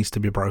cycle needs to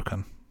be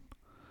broken,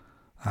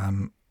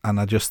 and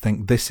I just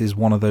think this is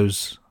one of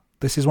those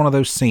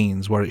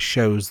scenes where it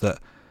shows that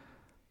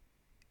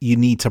you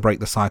need to break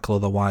the cycle,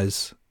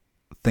 otherwise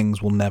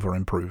things will never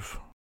improve.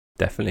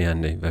 Definitely,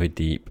 Andy, very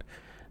deep.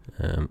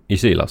 You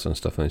see lots of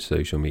stuff on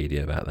social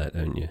media about that,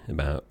 don't you?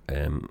 About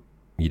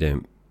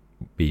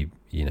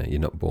you're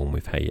not born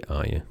with hate,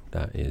 are you?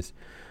 That is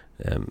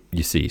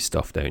You see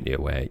stuff, don't you,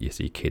 where you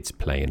see kids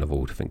playing of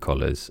all different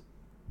colours,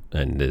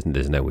 and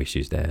there's no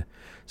issues there.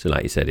 So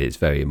like you said, it's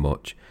very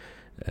much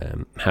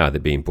how they're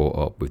being brought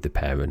up with the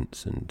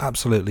parents and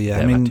absolutely,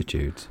 yeah. their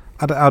attitudes.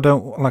 I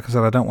don't, like I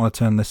said, I don't want to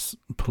turn this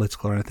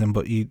political or anything,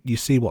 but you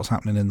see what's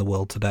happening in the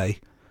world today,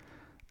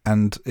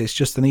 and it's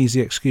just an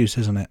easy excuse,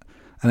 isn't it?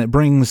 And it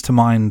brings to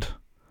mind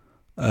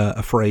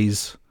a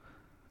phrase: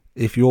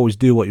 if you always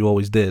do what you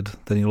always did,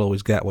 then you'll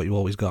always get what you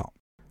always got.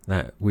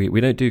 That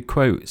we don't do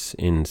quotes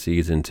in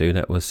season 2.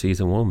 That was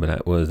season 1, but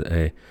that was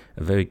a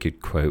very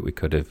good quote we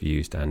could have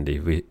used,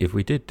 Andy, if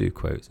we did do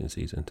quotes in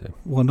season 2.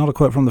 Well, not a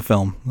quote from the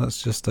film.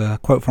 That's just a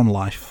quote from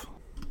life.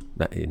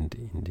 That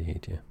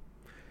indeed, yeah.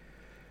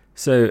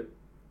 So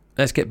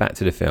let's get back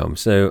to the film.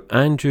 So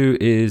Andrew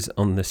is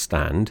on the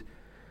stand,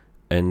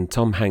 and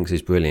Tom Hanks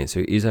is brilliant.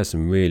 So he's had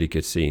some really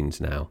good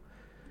scenes now,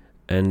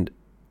 and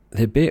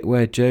the bit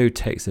where Joe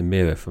takes a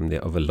mirror from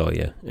the other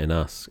lawyer and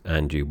asks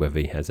Andrew whether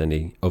he has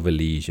any other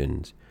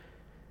lesions,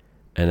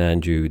 and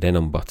Andrew then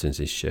unbuttons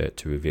his shirt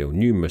to reveal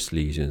numerous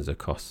lesions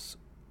across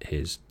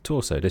his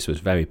torso. This was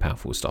very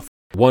powerful stuff.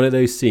 One of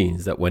those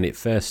scenes that when it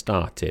first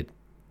started,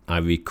 I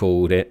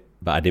recalled it,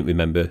 but I didn't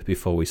remember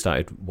before we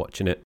started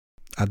watching it.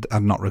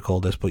 I'd not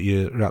recalled this, but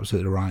you're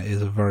absolutely right. It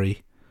is a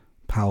very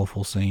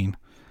powerful scene.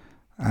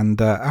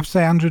 And I have to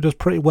say, Andrew does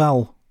pretty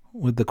well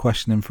with the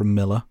questioning from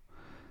Miller.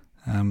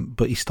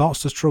 But he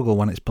starts to struggle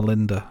when it's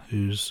Belinda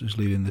who's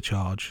leading the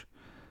charge.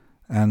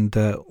 And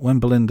when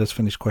Belinda's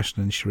finished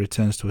questioning, she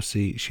returns to her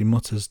seat. She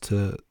mutters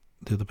to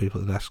the other people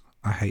at the desk,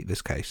 "I hate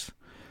this case."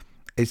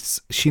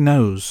 She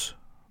knows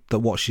that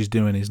what she's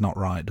doing is not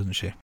right, doesn't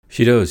she?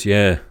 She does,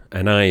 yeah.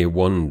 And I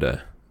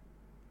wonder...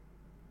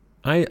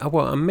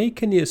 I'm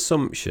making the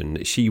assumption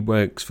that she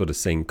works for the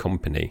same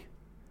company.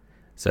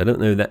 So I don't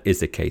know if that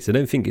is the case. I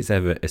don't think it's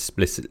ever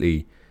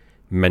explicitly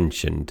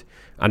mentioned.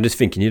 I'm just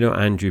thinking,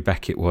 Andrew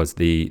Beckett was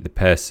the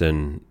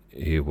person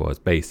who was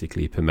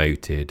basically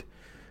promoted.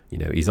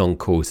 He's on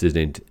course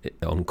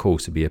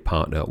to be a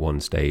partner at one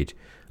stage.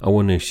 I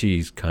wonder if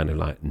she's kind of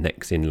like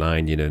next in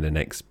line, the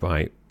next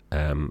bright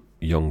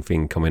young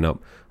thing coming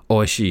up,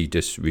 or is she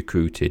just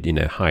recruited,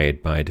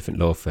 hired by a different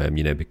law firm,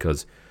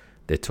 because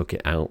they took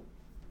it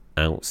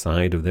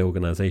outside of the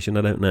organisation.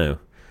 I don't know.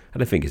 I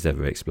don't think it's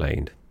ever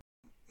explained.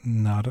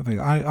 No, I don't think.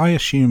 I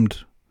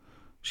assumed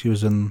she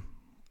was in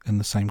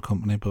the same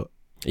company, but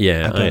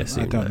yeah, I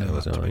don't know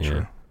that to be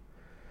true.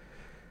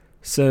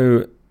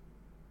 So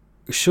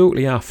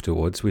shortly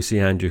afterwards, we see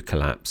Andrew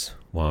collapse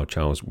while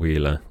Charles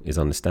Wheeler is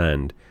on the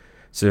stand.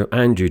 So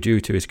Andrew,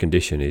 due to his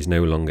condition, is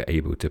no longer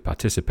able to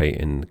participate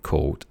in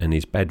court and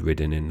is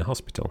bedridden in the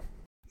hospital.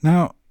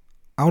 Now,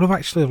 I would have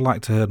actually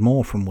liked to heard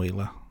more from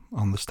Wheeler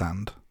on the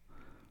stand,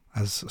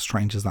 as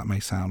strange as that may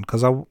sound,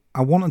 because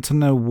I wanted to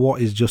know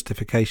what his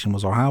justification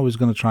was, or how he was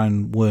going to try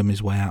and worm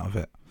his way out of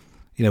it.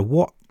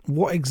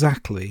 What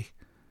exactly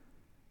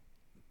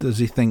does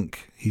he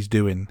think he's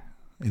doing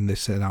in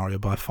this scenario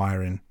by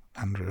firing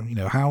Andrew?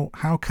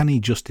 How can he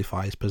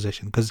justify his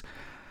position? Because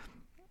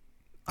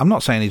I'm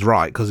not saying he's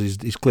right, because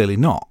he's clearly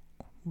not,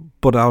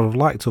 but I would have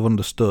liked to have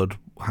understood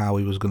how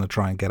he was going to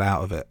try and get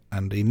out of it,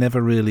 and he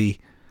never really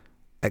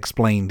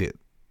explained it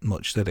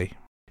much, did he?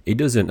 He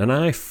doesn't, and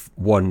I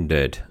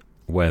wondered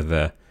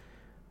whether,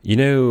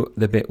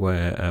 the bit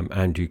where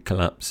Andrew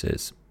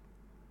collapses,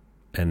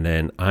 and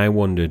then I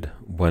wondered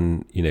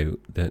when,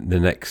 the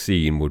next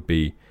scene would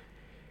be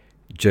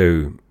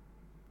Joe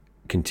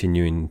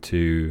continuing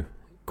to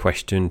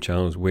question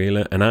Charles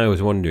Wheeler, and I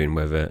was wondering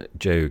whether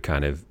Joe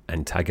kind of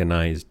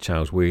antagonised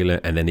Charles Wheeler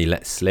and then he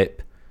let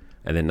slip,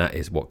 and then that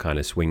is what kind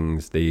of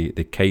swings the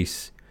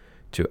case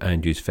to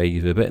Andrew's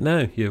favour. But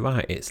no, you're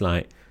right, it's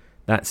like,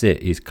 that's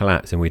it, he's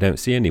collapsed and we don't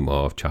see any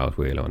more of Charles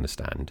Wheeler on the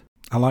stand.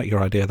 I like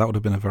your idea. That would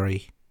have been a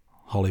very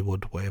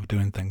Hollywood way of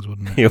doing things,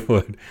 wouldn't it? It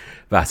would.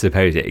 But I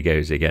suppose it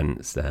goes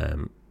against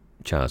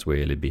Charles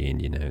Wheeler being,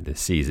 the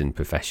seasoned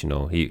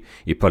professional. He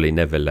probably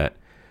never let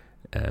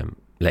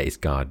his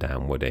guard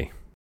down, would he?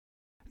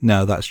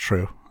 No, that's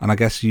true. And I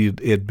guess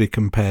it'd be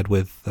compared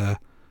with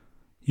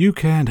 "You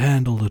can't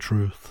handle the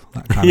truth,"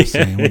 that kind of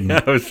scene, wouldn't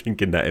it? I was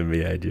thinking that in my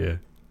head, yeah.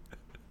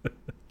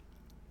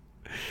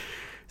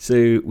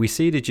 So we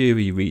see the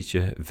jury reach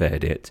a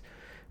verdict,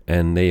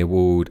 and they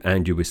award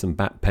Andrew with some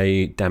back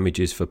pay,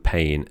 damages for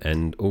pain,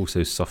 and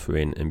also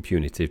suffering and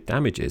punitive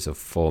damages of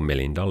 $4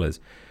 million,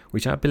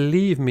 which I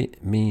believe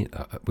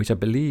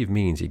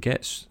means he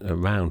gets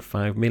around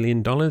 $5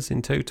 million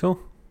in total.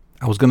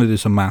 I was going to do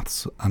some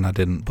maths and I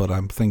didn't, but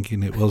I'm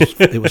thinking it was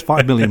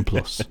 $5 million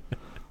plus.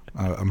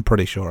 I'm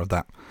pretty sure of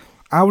that.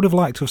 I would have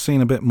liked to have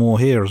seen a bit more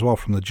here as well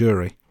from the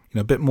jury.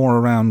 A bit more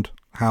around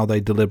how they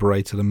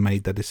deliberated and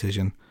made their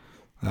decision.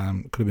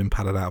 Could have been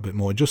padded out a bit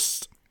more.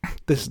 Just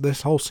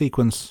this whole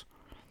sequence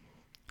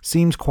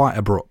seems quite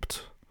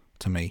abrupt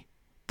to me.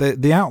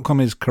 The outcome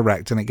is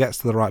correct and it gets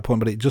to the right point,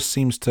 but it just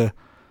seems to,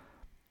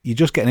 you're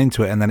just getting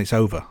into it and then it's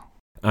over.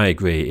 I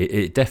agree.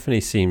 It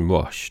definitely seemed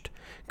rushed,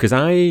 because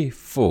I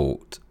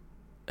thought,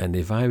 and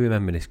if I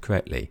remember this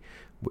correctly,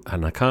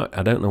 and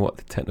I don't know what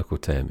the technical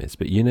term is,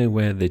 but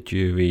where the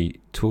jury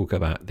talk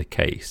about the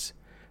case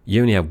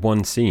you only have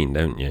one scene,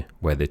 don't you,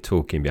 where they're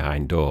talking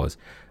behind doors,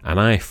 and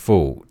I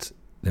thought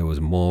there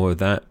was more of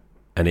that,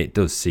 and it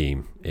does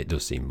seem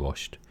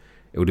rushed.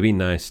 It would have been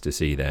nice to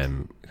see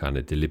them kind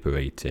of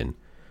deliberating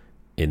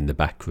in the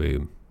back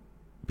room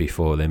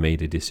before they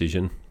made a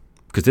decision,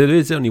 because there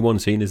is only one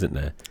scene, isn't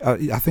there?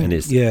 I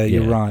think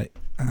you're right.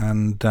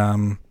 And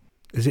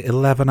is it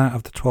 11 out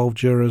of the 12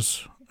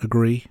 jurors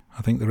agree?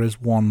 I think there is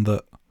one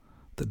that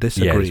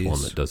disagrees. Yeah, there's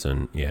one that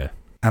doesn't. Yeah,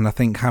 and I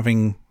think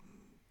having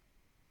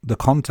the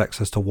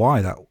context as to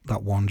why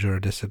that one juror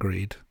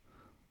disagreed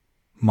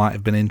might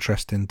have been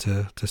interesting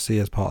to see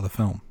as part of the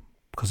film,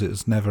 because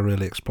it's never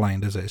really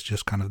explained, is it? It's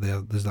just kind of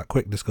there's that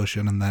quick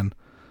discussion, and then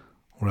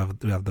we have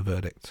the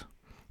verdict.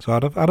 So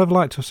I'd have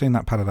liked to have seen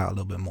that padded out a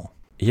little bit more.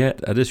 Yeah,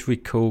 I just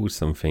recalled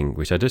something,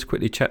 which I just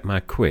quickly checked my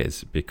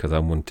quiz because I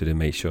wanted to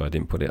make sure I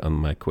didn't put it on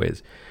my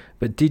quiz.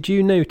 But did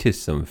you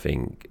notice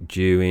something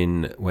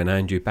during when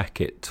Andrew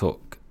Beckett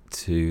took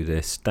to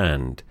the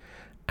stand,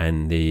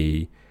 and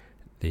the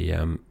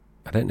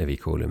I don't know if you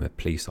call him a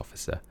police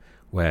officer,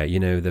 where, you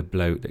know, the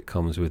bloke that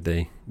comes with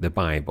the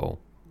Bible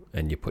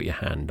and you put your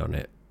hand on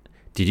it.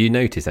 Did you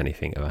notice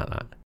anything about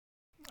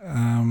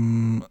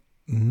that?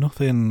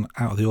 Nothing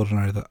out of the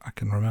ordinary that I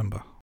can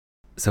remember.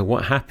 So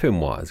what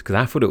happened was, because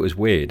I thought it was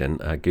weird,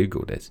 and I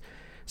googled this.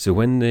 So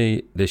when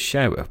the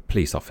sheriff,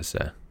 police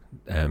officer,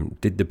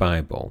 did the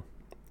Bible,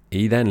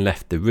 he then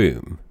left the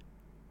room,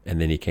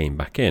 and then he came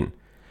back in.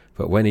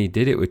 But when he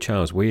did it with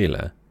Charles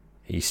Wheeler,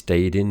 he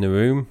stayed in the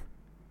room.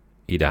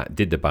 He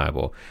did the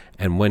Bible,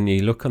 and when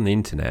you look on the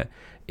internet,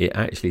 it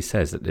actually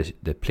says that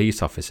the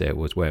police officer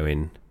was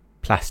wearing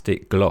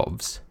plastic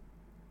gloves.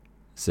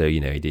 So, you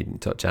know, he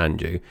didn't touch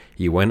Andrew.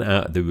 He went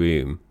out of the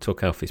room,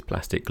 took off his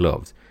plastic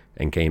gloves,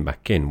 and came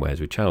back in.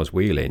 Whereas with Charles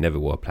Wheeler, he never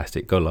wore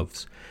plastic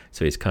gloves.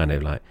 So it's kind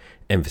of like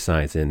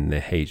emphasising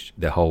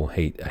the whole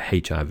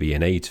HIV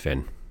and AIDS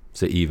thing.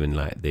 So even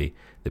like the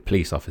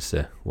police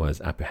officer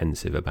was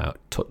apprehensive about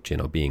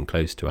touching or being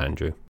close to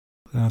Andrew.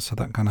 So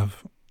that kind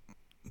of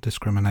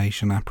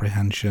discrimination,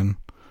 apprehension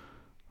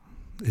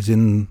is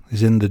in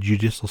the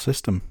judicial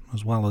system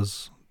as well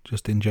as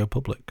just in Joe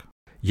Public.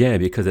 Yeah,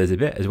 because there's a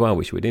bit as well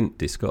which we didn't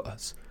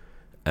discuss,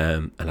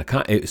 and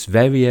it's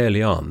very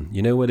early on.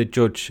 You know, where the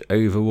judge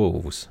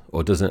overrules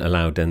or doesn't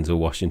allow Denzel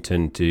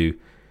Washington to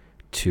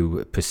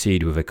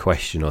proceed with a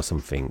question or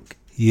something.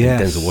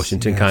 Yes, Denzel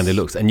Washington kind of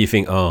looks, and you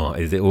think, oh,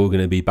 is it all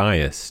going to be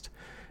biased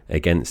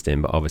against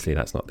him? But obviously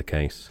that's not the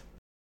case.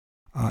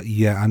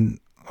 Yeah,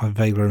 and I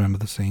vaguely remember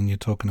the scene you're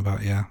talking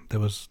about. Yeah, there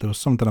was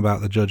something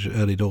about the judge at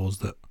early doors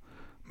that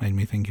made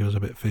me think he was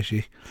a bit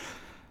fishy.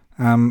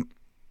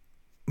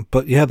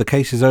 But yeah, the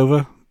case is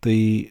over.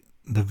 The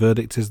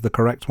verdict is the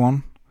correct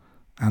one.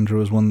 Andrew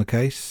has won the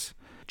case.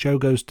 Joe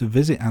goes to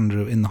visit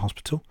Andrew in the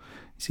hospital.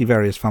 You see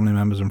various family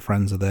members and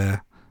friends are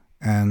there,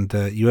 and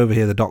you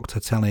overhear the doctor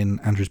telling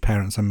Andrew's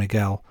parents and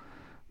Miguel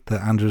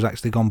that Andrew's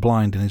actually gone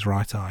blind in his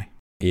right eye.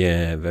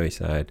 Yeah, very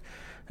sad.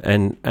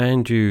 And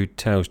Andrew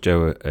tells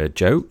Joe a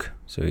joke,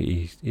 so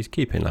he's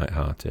keeping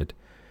lighthearted.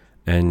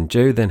 And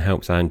Joe then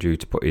helps Andrew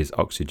to put his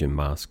oxygen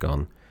mask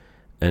on.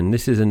 And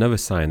this is another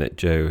sign that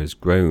Joe has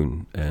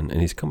grown and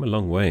he's come a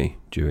long way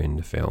during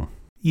the film.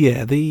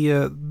 Yeah,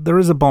 there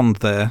is a bond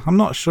there. I'm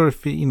not sure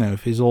if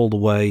if he's all the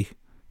way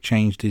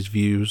changed his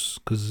views,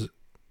 because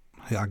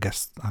I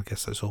guess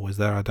it's always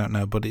there. I don't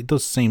know, but it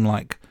does seem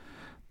like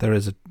there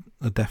is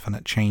a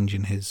definite change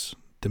in his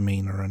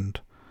demeanour and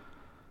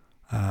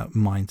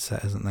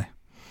mindset, isn't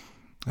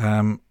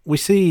there? We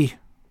see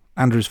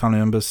Andrew's family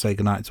members say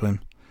goodnight to him,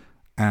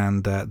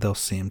 and they'll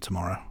see him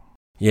tomorrow.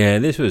 Yeah,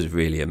 this was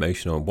really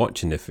emotional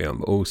watching the film,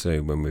 but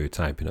also when we were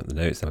typing up the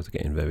notes, I was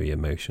getting very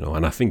emotional.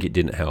 And I think it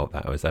didn't help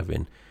that I was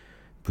having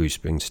Bruce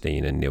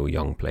Springsteen and Neil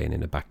Young playing in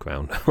the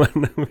background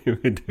when we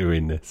were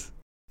doing this.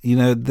 You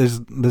know,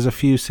 there's a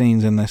few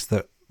scenes in this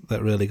that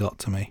really got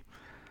to me.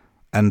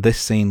 And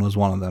this scene was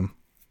one of them.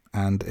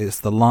 And it's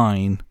the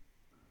line,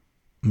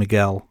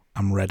 Miguel,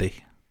 I'm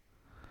ready.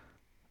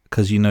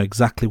 Because you know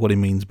exactly what he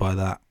means by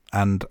that.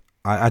 And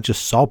I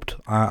just sobbed.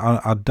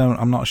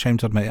 I'm not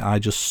ashamed to admit it, I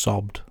just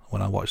sobbed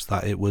when I watched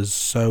that. It was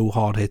so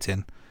hard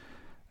hitting,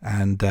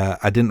 and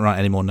I didn't write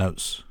any more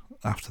notes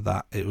after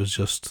that. It was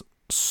just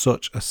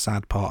such a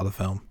sad part of the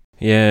film.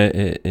 Yeah,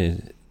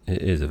 it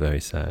is a very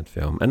sad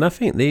film, and I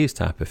think these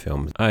type of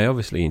films, I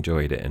obviously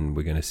enjoyed it, and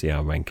we're going to see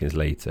our rankings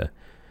later,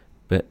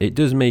 but it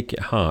does make it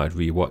hard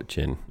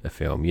rewatching a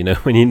film, you know,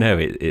 when you know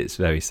it's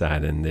very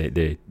sad, and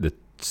the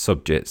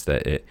subjects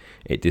that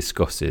it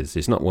discusses.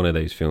 It's not one of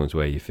those films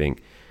where you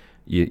think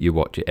you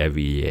watch it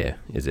every year,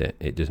 is it?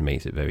 It just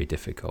makes it very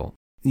difficult.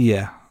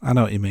 Yeah, I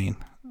know what you mean.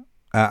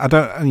 I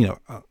don't,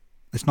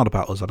 it's not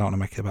about us. I don't want to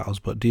make it about us,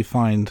 but do you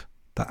find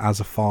that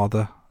as a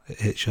father, it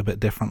hits you a bit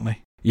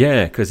differently?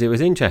 Yeah, because it was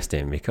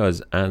interesting,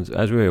 because as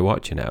we were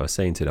watching it, I was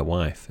saying to the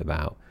wife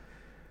about,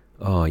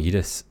 I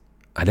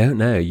don't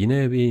know,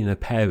 being a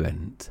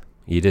parent,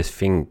 you just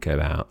think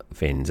about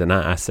things. And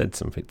I said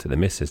something to the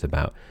missus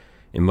about,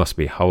 it must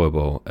be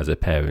horrible as a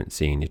parent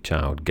seeing your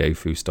child go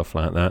through stuff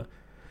like that.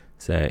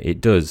 So it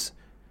does,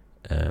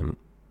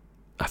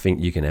 I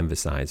think you can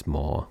emphasise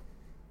more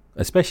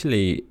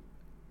especially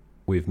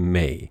with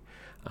me,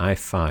 I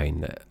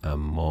find that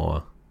I'm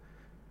more,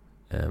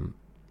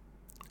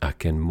 I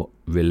can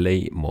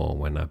relate more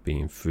when I've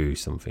been through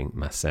something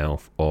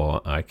myself,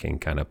 or I can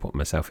kind of put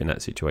myself in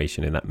that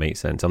situation, if that makes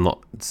sense. I'm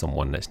not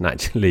someone that's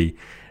naturally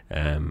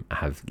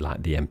have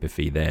like the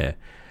empathy there.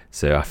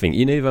 So I think,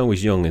 if I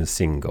was young and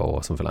single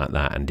or something like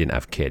that and didn't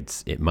have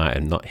kids, it might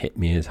have not hit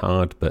me as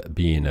hard. But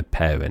being a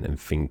parent and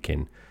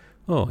thinking,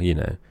 oh,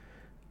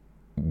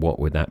 what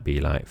would that be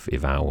like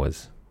if I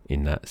was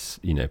in that,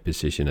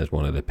 position as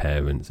one of the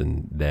parents,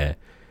 and they're,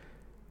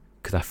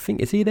 because I think,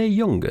 is he their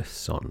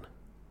youngest son?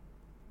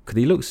 Because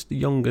he looks the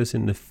youngest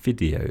in the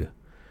video.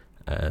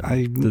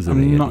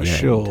 I'm not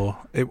sure.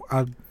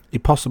 He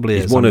possibly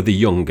is. He's one of the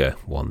younger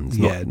ones.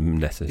 Yeah, not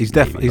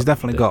necessarily. He's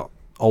definitely got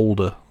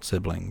older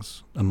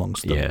siblings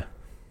amongst them.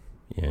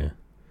 Yeah.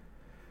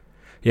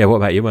 What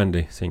about you,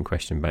 Andy? Same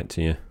question back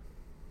to you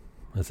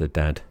as a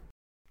dad.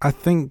 I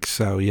think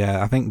so.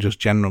 Yeah, I think just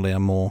generally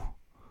I'm more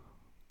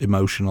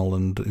emotional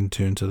and in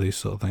tune to these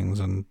sort of things,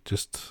 and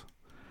just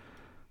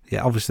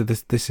obviously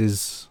this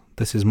is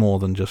more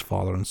than just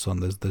father and son.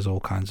 There's all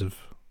kinds of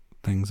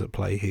things at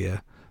play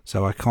here.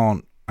 So I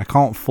can't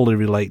fully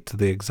relate to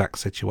the exact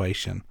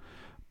situation,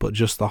 but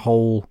just the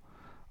whole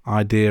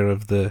idea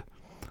of the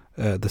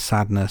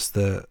sadness,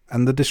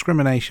 and the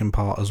discrimination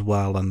part as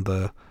well, and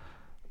the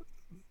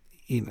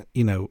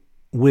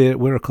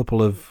we're a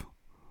couple of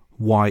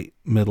white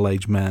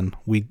middle-aged men.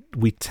 We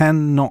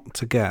tend not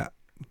to get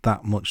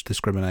that much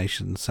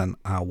discrimination sent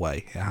our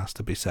way. It has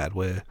to be said.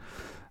 We're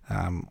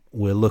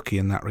lucky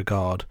in that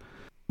regard,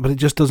 but it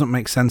just doesn't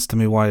make sense to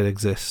me why it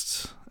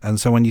exists. And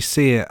so when you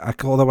see it,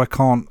 although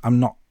I'm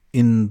not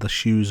in the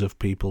shoes of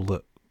people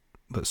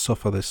that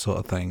suffer this sort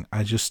of thing.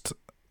 I just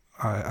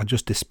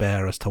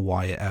despair as to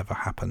why it ever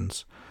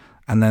happens.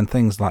 And then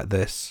things like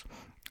this,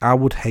 I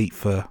would hate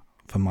for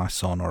my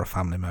son or a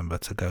family member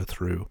to go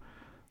through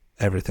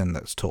everything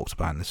that's talked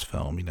about in this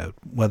film.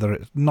 Whether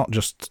it's not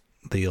just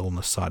the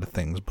illness side of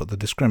things, but the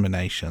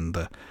discrimination,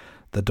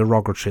 the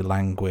derogatory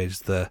language,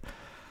 the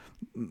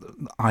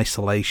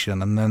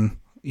isolation, and then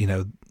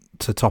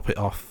to top it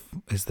off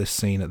is this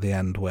scene at the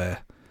end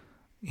where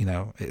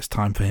it's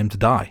time for him to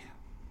die,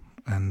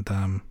 and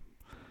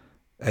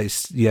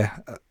it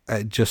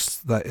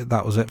just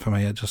that was it for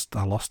me.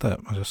 I lost it.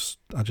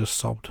 I just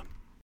sobbed.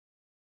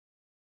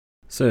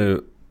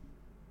 So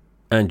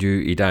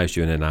Andrew, he dies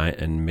during the night,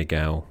 and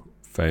Miguel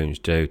phones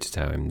Joe to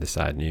tell him the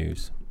sad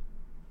news.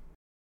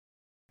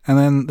 And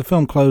then the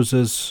film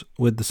closes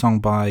with the song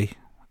by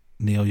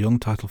Neil Young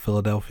titled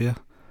Philadelphia,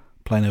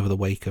 playing over the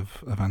wake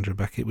of Andrew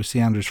Beckett. We see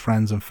Andrew's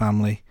friends and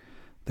family.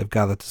 They've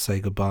gathered to say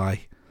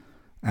goodbye.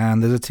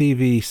 And there's a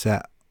TV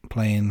set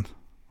playing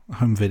a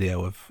home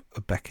video of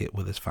Beckett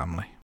with his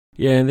family.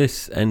 Yeah,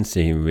 this end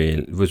scene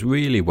was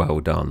really well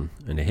done,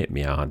 and it hit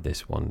me hard,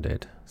 this one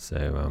did.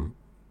 So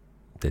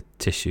the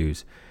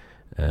tissues,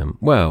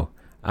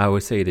 I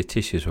would say the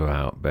tissues were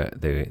out,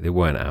 but they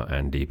weren't out,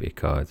 Andy,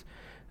 because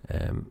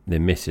the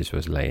missus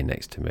was laying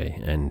next to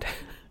me, and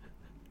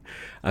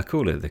I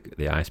call her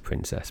the ice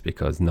princess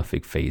because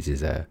nothing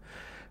phases her,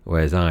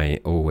 whereas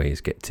I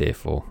always get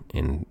tearful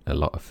in a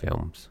lot of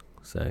films.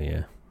 So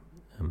yeah,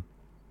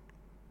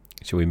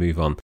 shall we move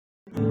on?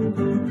 The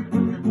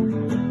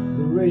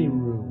Rain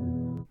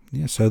Room.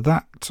 Yeah, so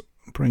that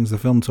brings the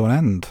film to an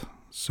end.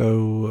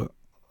 So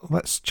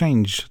let's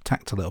change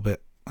tact a little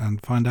bit and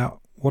find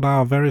out what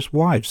our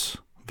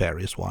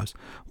what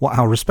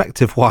our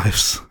respective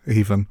wives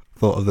even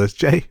thought of this.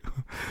 Jay,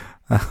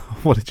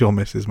 what did your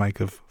missus make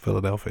of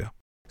Philadelphia?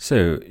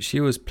 So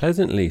she was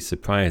pleasantly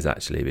surprised,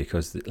 actually,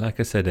 because like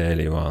I said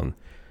earlier on,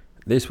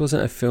 this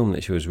wasn't a film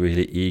that she was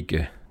really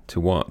eager to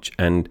watch.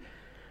 And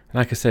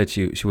like I said,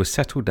 she was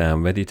settled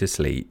down, ready to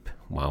sleep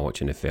while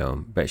watching the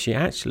film, but she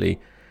actually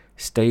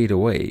stayed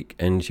awake,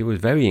 and she was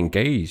very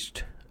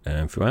engaged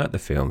throughout the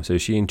film, so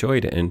she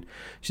enjoyed it. And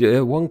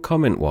one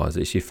comment was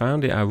that she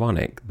found it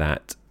ironic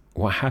that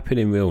what happened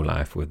in real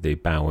life with the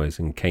Bowers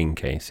and Kane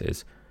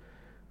cases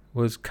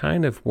was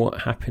kind of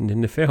what happened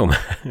in the film,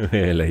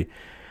 really.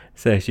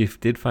 So she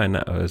did find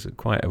that was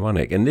quite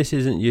ironic. And this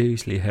isn't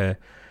usually her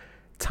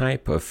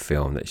type of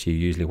film that she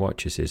usually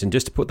watches. And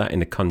just to put that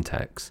into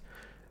context,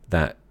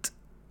 that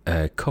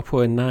a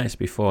couple of nights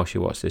before she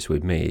watched this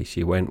with me,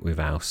 she went with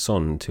our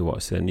son to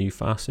watch the new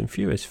Fast and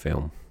Furious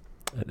film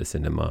at the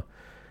cinema.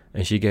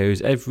 And she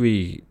goes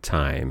every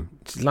time,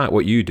 it's like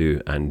what you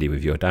do, Andy,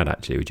 with your dad,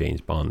 actually, with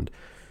James Bond.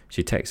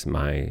 She takes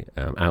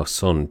our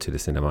son to the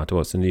cinema to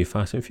watch the new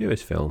Fast and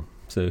Furious film.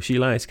 So she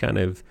likes kind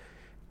of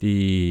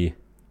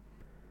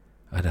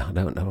I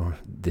don't know,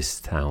 this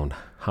sound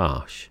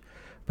harsh,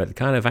 but the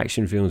kind of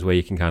action films where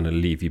you can kind of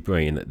leave your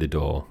brain at the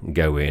door,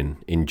 go in,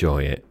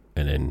 enjoy it,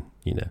 and then,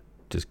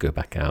 just go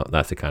back out.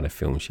 That's the kind of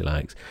film she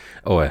likes.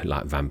 Or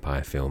like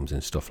vampire films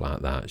and stuff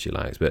like that she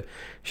likes. But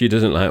she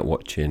doesn't like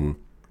watching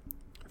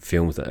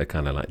films that are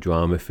kind of like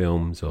drama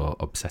films or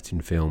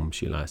upsetting films.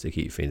 She likes to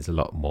keep things a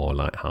lot more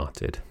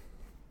light-hearted.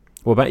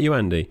 What about you,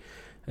 Andy?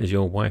 Has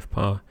your wife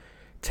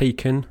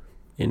taken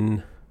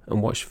in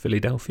and watched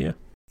Philadelphia?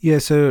 Yeah,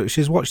 so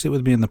she's watched it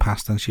with me in the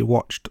past, and she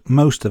watched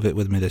most of it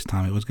with me this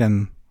time. It was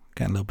getting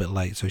a little bit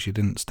late, so she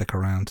didn't stick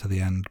around to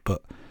the end,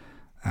 but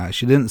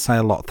she didn't say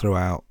a lot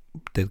throughout,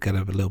 did get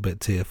a little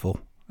bit tearful,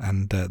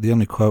 and the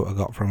only quote I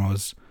got from her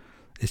was,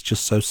 "It's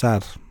just so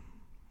sad,"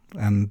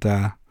 and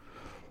I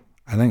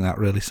think that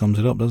really sums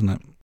it up, doesn't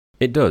it?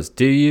 It does.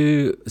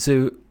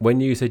 So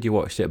when you said you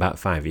watched it about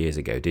 5 years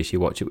ago, did she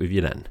watch it with you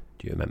then?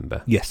 Do you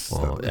remember? Yes.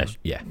 Or, yeah.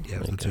 Yeah, it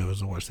was the two of us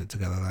that watched it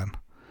together then.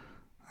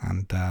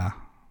 And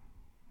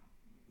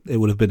it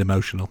would have been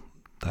emotional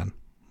then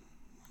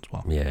as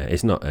well. Yeah,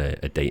 it's not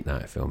a date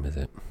night film, is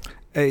it?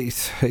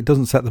 It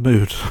doesn't set the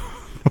mood,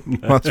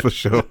 that's for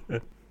sure.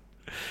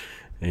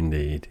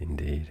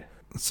 Indeed.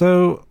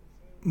 So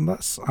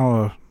that's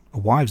our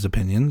wives'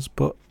 opinions,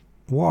 but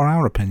what are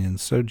our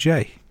opinions? So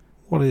Jay,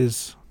 what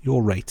is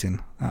your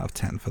rating out of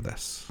 10 for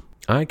this?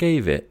 I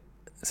gave it,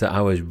 so I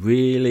was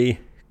really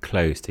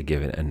close to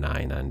giving it a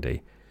 9,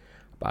 Andy,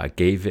 but I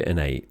gave it an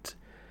 8.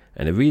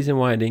 And the reason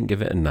why I didn't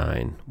give it a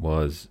 9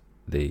 was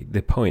the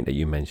point that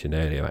you mentioned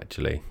earlier,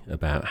 actually,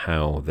 about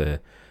how the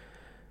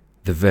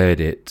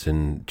verdict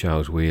and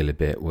Charles Wheeler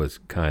bit was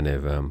kind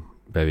of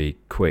very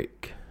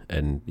quick,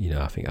 and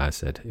I think I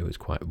said it was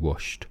quite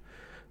rushed.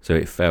 So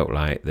it felt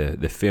like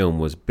the film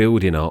was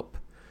building up.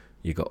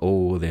 You got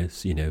all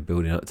this,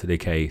 building up to the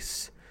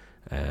case,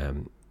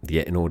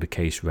 getting all the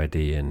case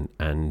ready, and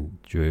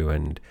Andrew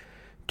and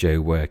Joe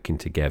working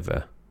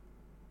together,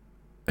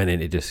 and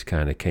then it just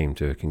kind of came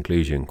to a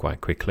conclusion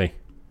quite quickly.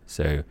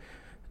 So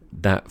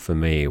that for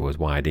me was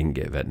why I didn't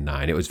give it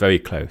 9. It was very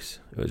close.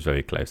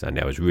 And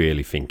I was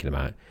really thinking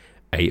about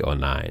 8 or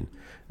 9,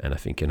 and I'm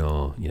thinking,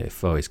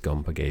 Forrest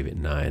Gump, I gave it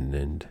 9,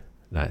 and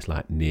that's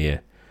like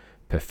near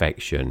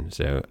perfection.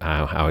 So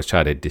I was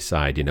trying to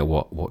decide,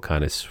 what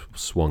kind of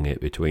swung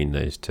it between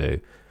those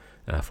two,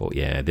 and I thought,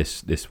 yeah,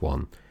 this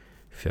one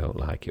felt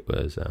like it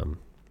was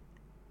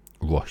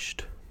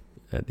rushed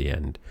at the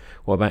end.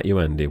 What about you,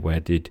 Andy?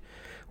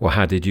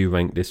 How did you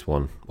rank this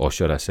one, or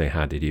should I say,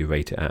 how did you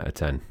rate it out of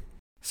 10?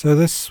 So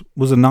this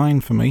was a 9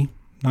 for me,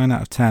 9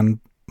 out of 10,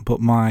 but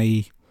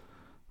my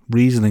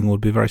reasoning would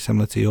be very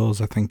similar to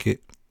yours. I think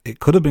it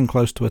could have been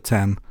close to a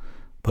 10,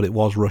 but it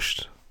was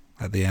rushed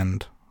at the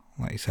end,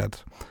 like you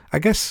said. I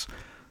guess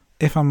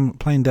if I'm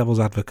playing devil's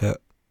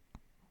advocate,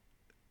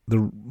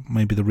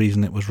 maybe the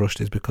reason it was rushed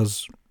is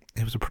because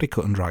it was a pretty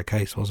cut and dry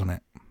case, wasn't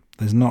it?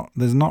 There's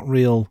not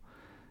real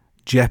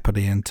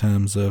jeopardy in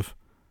terms of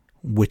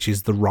which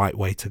is the right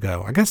way to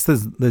go. I guess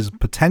there's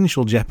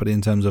potential jeopardy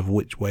in terms of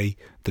which way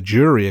the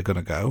jury are going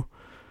to go,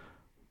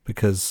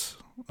 because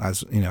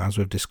as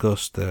we've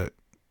discussed, the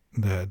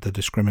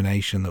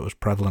discrimination that was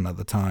prevalent at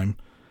the time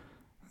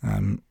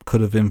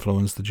could have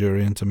influenced the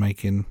jury into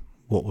making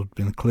what would have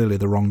been clearly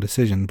the wrong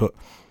decision. But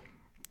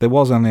there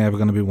was only ever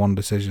going to be one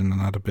decision,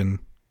 and I'd have been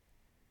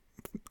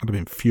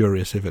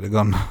furious if it had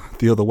gone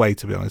the other way,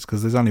 to be honest,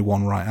 because there's only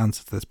one right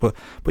answer to this. But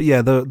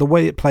yeah, the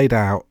way it played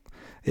out,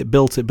 it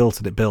built,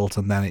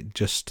 and then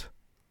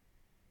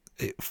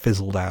it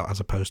fizzled out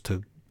as opposed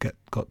to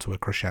got to a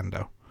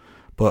crescendo.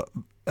 But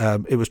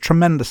it was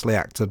tremendously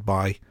acted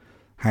by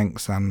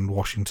Hanks and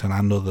Washington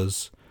and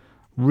others.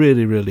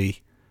 Really,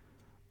 really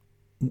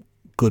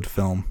good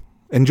film.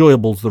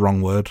 Enjoyable's the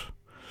wrong word,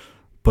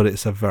 but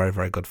it's a very,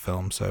 very good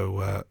film.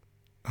 So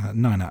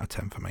 9 out of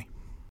 10 for me.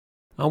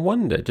 I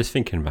wonder, just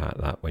thinking about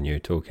that when you were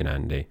talking,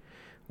 Andy,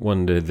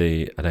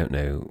 I don't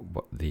know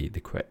what the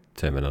correct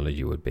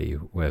terminology would be,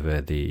 whether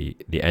the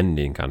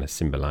ending kind of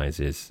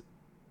symbolises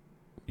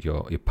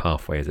your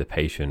pathway as a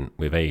patient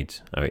with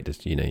AIDS, how it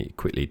just, you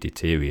quickly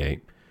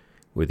deteriorate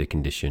with the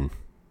condition,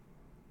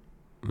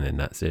 and then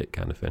that's it,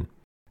 kind of thing.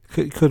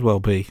 Could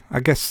well be. I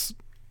guess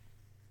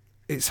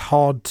it's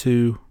hard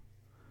to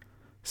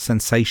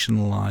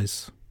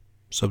sensationalise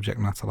subject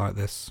matter like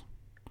this,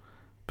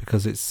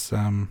 because it's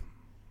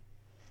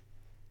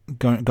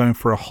going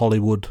for a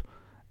Hollywood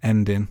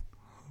ending,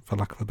 for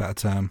lack of a better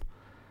term,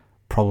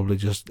 probably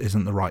just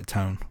isn't the right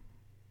tone.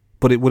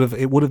 But it would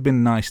have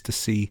been nice to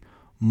see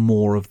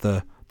more of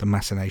the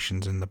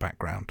machinations in the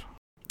background.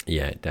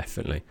 Yeah,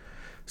 definitely.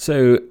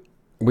 So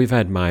we've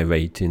had my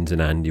ratings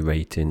and Andy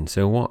ratings.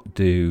 So what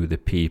do the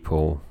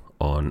people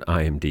on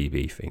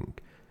IMDb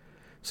think?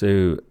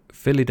 So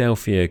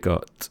Philadelphia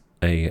got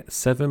a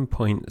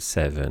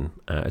 7.7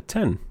 out of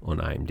 10 on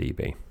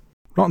IMDb.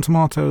 Rotten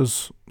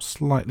Tomatoes,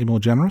 slightly more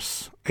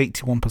generous,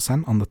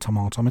 81% on the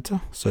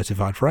Tomatometer,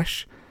 certified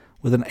fresh,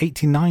 with an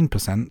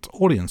 89%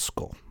 audience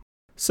score.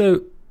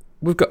 So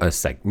we've got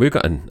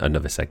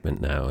another segment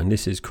now, and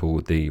this is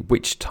called the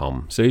Which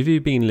Tom. So if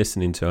you've been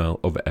listening to our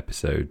other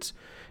episodes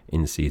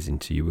in season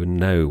 2, you will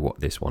know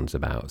what this one's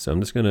about. So I'm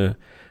just going to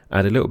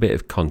add a little bit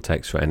of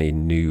context for any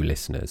new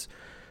listeners.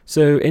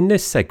 So in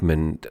this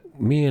segment,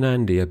 me and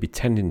Andy are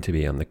pretending to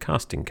be on the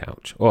casting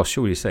couch, or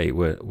shall we say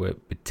we're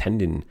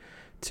pretending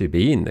to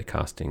be in the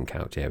casting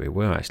couch area.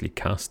 We're actually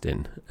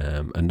casting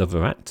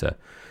another actor.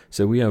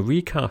 So we are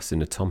recasting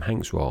the Tom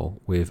Hanks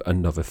role with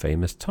another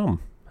famous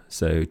Tom.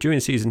 So during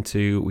season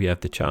 2, we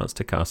have the chance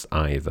to cast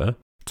either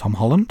Tom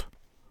Holland,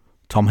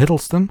 Tom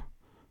Hiddleston,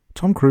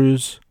 Tom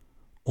Cruise,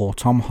 or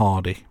Tom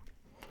Hardy.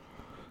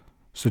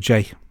 So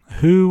Jay,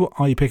 who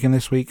are you picking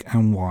this week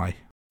and why?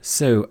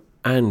 So,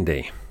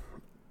 Andy,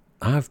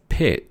 I've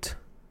picked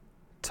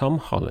Tom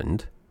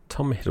Holland,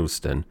 Tom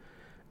Hiddleston,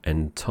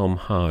 and Tom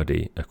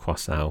Hardy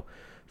across our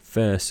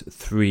first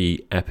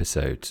 3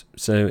 episodes.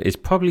 So it's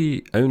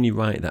probably only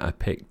right that I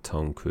picked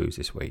Tom Cruise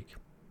this week.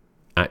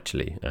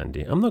 Actually,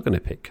 Andy, I'm not going to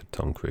pick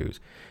Tom Cruise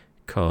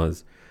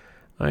because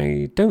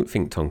I don't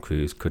think Tom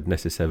Cruise could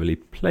necessarily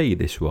play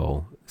this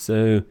role.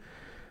 So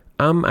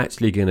I'm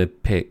actually going to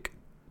pick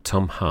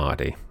Tom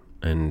Hardy,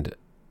 and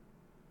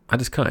I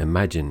just can't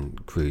imagine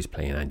Cruise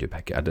playing Andrew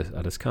Beckett.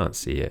 I just can't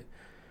see it.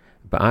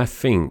 But I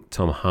think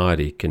Tom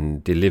Hardy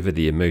can deliver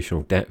the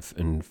emotional depth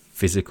and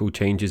physical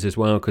changes as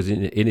well, because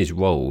in his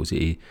roles,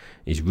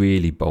 he's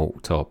really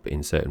bulked up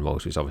in certain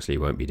roles, which obviously he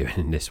won't be doing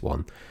in this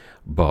one.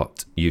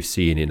 But you've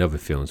seen in other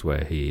films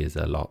where he is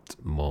a lot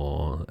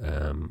more,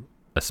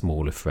 a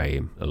smaller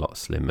frame, a lot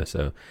slimmer.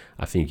 So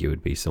I think he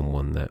would be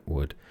someone that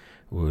would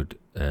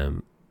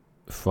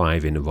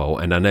thrive in the role.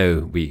 And I know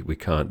we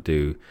can't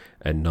do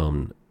a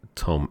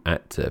non-Tom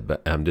actor,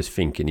 but I'm just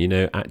thinking,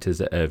 actors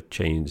that have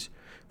changed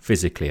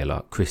physically a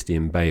lot.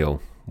 Christian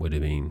Bale would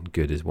have been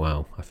good as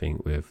well, I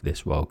think, with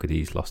this role, because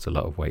he's lost a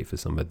lot of weight for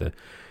some of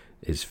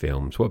his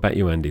films. What about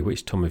you, Andy?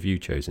 Which Tom have you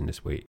chosen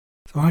this week?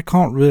 So I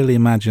can't really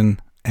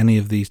imagine any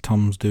of these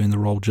Toms doing the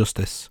role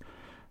justice,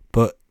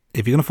 but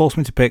if you're going to force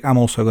me to pick, I'm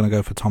also going to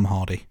go for Tom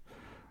Hardy.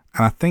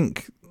 And I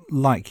think,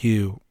 like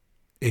you,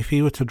 if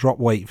he were to drop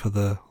weight for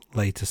the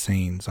later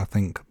scenes, I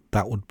think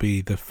that would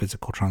be the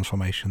physical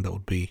transformation that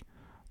would be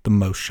the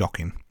most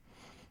shocking.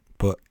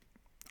 But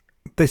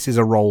this is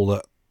a role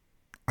that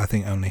I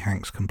think only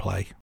Hanks can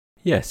play.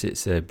 Yes,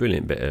 it's a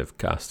brilliant bit of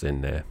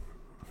casting there.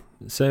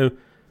 So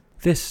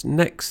this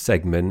next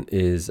segment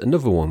is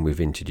another one we've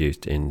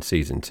introduced in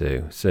season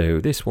 2. So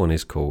this one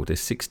is called The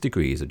 6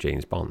 Degrees of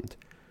James Bond.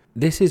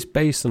 This is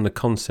based on the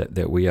concept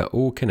that we are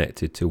all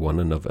connected to one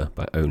another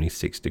by only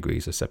 6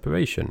 degrees of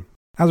separation.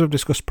 As we've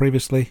discussed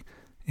previously,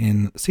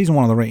 in season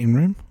 1 of The Rating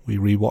Room, we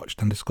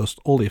rewatched and discussed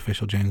all the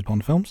official James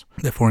Bond films.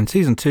 Therefore, in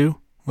season 2,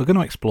 we're going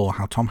to explore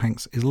how Tom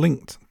Hanks is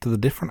linked to the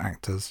different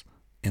actors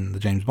in the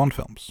James Bond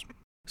films.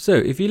 So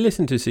if you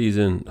listen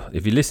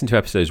to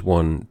episodes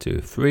 1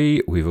 to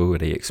 3, we've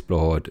already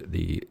explored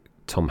the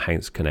Tom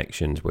Hanks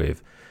connections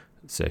with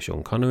Sir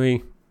Sean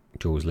Connery,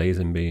 Jules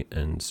Lazenby,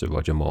 and Sir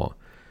Roger Moore.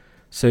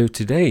 So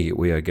today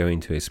we are going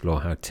to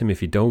explore how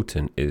Timothy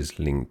Dalton is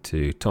linked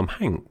to Tom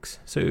Hanks.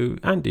 So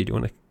Andy, do you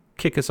want to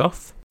kick us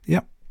off?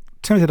 Yep.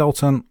 Timothy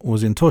Dalton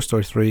was in Toy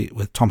Story 3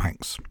 with Tom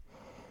Hanks.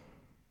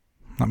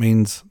 That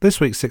means this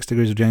week's 6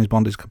 Degrees of James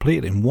Bond is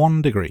completed in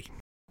 1 degree.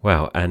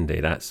 Wow,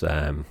 Andy, that's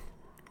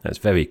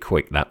very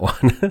quick, that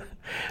one.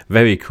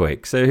 Very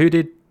quick. So who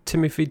did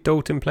Timothy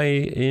Dalton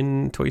play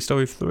in Toy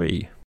Story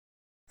 3?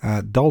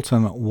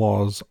 Dalton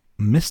was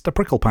Mr.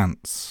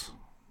 Pricklepants.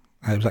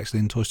 It was actually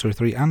in Toy Story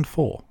 3 and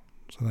 4.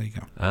 So there you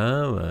go.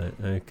 Oh, right,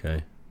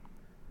 okay.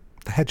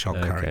 The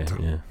hedgehog character.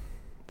 Yeah.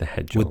 The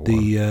hedgehog with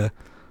the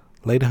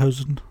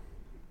lederhosen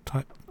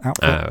type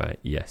outfit. Ah, right,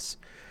 yes.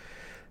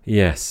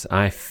 Yes,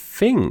 I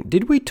think,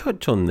 did we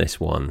touch on this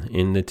one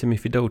in the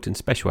Timothy Dalton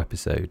special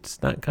episodes?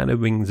 That kind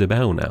of rings a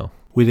bell now.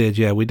 We did,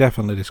 yeah. We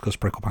definitely discussed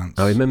Pricklepants.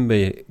 I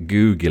remember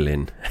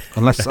Googling.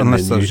 Unless that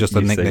was just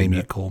a nickname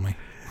you'd call me.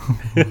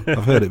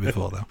 I've heard it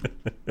before,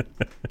 though.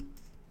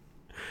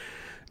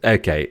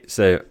 Okay,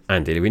 so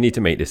Andy, we need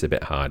to make this a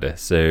bit harder.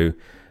 So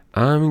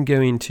I'm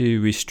going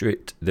to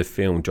restrict the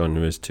film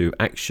genres to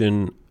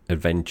action,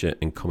 adventure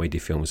and comedy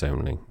films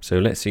only. So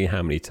let's see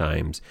how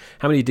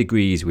many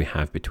degrees we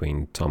have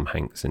between Tom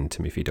Hanks and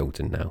Timothy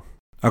Dalton now.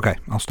 Okay,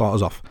 I'll start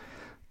us off.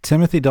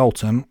 Timothy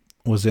Dalton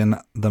was in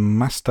The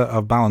Master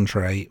of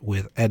Ballantrae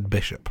with Ed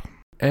Bishop.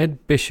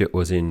 Ed Bishop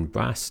was in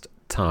Brass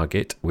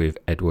Target with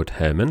Edward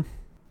Herrmann.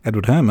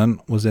 Edward Herrmann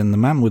was in The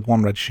Man with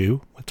One Red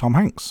Shoe with Tom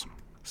Hanks.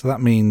 So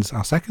that means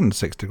our second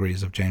 6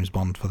 degrees of James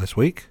Bond for this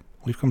week,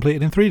 we've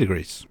completed in 3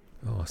 degrees.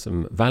 Oh,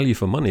 some value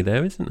for money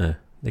there, isn't there?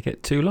 They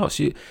get 2 lots.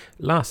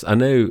 I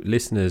know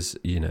listeners,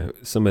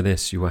 some of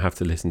this you will have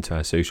to listen to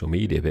our social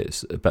media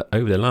bits, but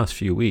over the last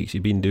few weeks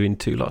you've been doing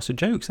 2 lots of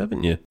jokes,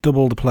 haven't you?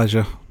 Double the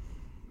pleasure,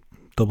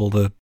 double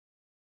the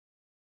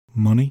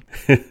money.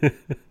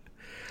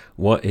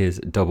 What is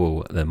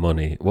double the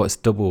money? What's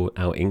double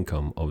our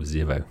income of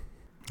 0?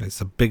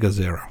 It's a bigger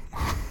 0.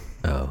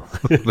 Oh.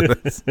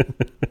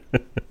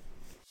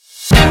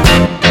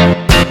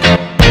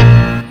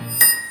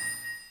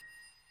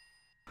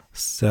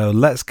 So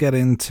let's get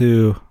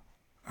into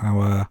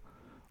our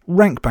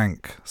Rank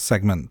Bank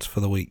segment for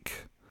the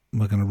week.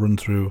 We're going to run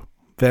through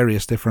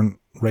various different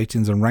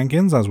ratings and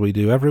rankings as we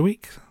do every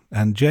week.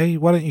 And Jay,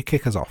 why don't you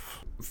kick us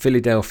off?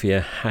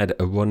 Philadelphia had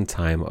a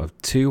runtime of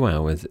 2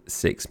 hours,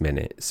 6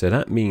 minutes. So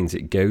that means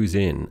it goes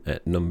in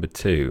at number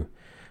 2.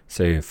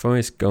 So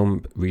Forrest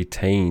Gump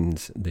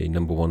retains the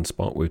number 1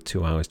 spot with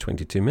 2 hours,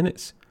 22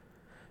 minutes.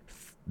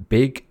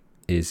 Big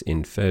is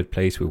in 3rd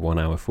place with 1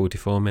 hour,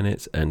 44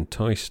 minutes. And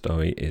Toy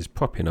Story is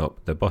propping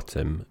up the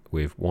bottom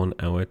with 1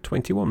 hour,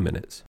 21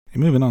 minutes.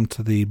 Moving on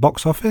to the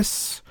box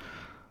office.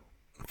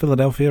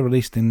 Philadelphia,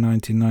 released in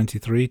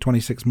 1993,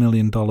 $26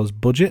 million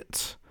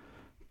budget,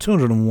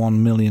 $201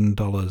 million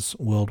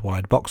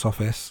worldwide box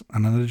office,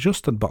 and an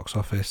adjusted box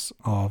office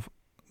of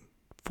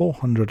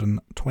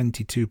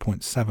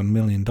 $422.7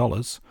 million,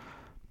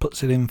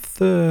 puts it in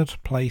third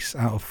place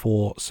out of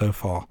 4 so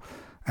far.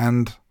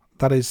 And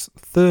that is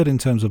third in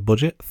terms of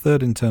budget,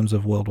 third in terms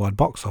of worldwide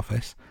box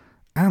office,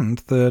 and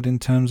third in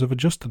terms of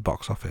adjusted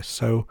box office.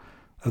 So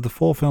of the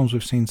 4 films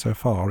we've seen so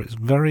far, it's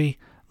very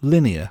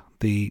linear,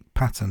 the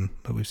pattern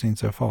that we've seen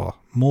so far.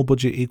 More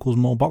budget equals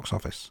more box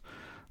office.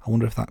 I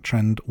wonder if that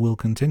trend will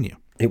continue.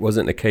 It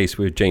wasn't the case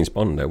with James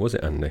Bond, though, was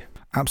it, Andy?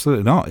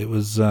 Absolutely not. It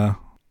was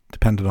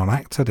depended on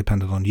actor,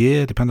 depended on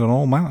year, depended on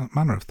all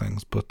manner of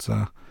things. But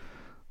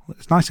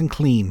it's nice and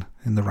clean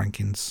in the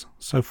rankings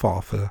so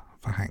far for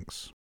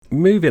Hanks.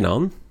 Moving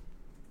on,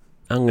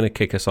 I'm going to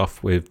kick us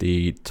off with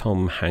the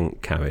Tom Hanks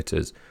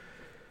characters.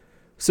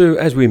 So,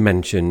 as we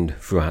mentioned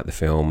throughout the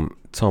film,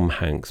 Tom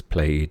Hanks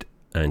played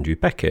Andrew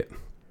Beckett.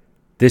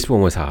 This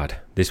one was hard.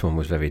 This one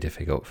was very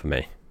difficult for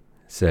me.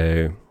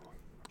 So,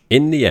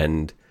 in the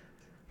end,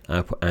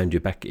 I put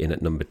Andrew Beckett in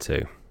at number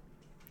 2.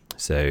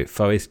 So,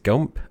 Forrest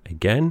Gump,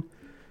 again,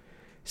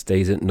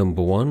 stays at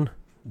number 1,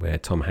 where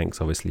Tom Hanks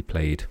obviously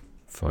played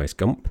Forrest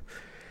Gump.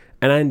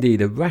 And Andy,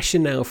 the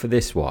rationale for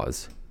this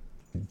was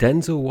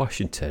Denzel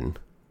Washington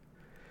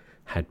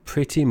had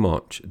pretty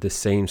much the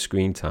same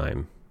screen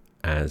time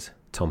as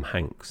Tom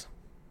Hanks.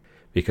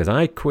 Because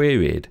I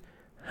queried,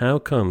 how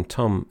come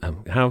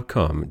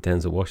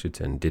Denzel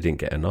Washington didn't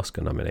get an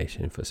Oscar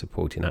nomination for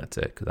supporting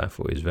actor? Because I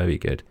thought he was very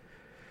good.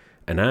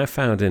 And I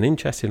found an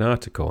interesting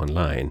article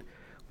online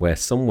where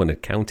someone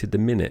had counted the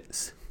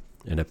minutes,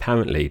 and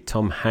apparently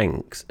Tom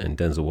Hanks and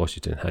Denzel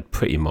Washington had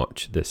pretty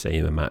much the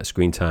same amount of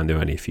screen time. There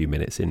were only a few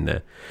minutes in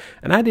there.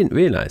 And I didn't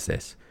realise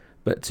this,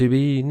 but to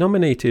be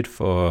nominated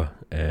for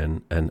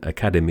an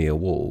Academy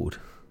Award,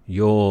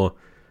 you're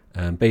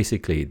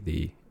basically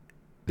the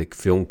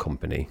film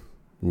company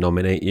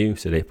nominate you,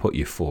 so they put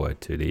you forward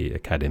to the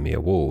Academy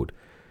Award.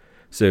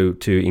 So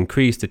to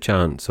increase the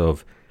chance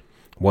of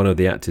one of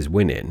the actors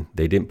winning,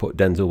 they didn't put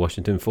Denzel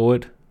Washington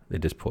forward, they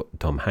just put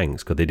Tom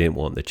Hanks, because they didn't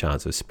want the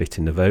chance of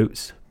splitting the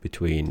votes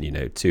between,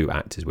 2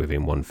 actors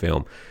within one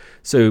film.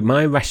 So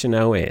my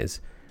rationale is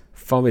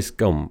Forrest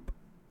Gump,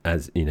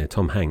 as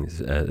Tom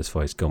Hanks as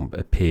Forrest Gump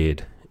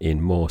appeared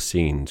in more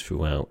scenes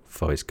throughout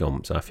Forrest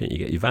Gump, so I think you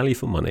get your value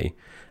for money.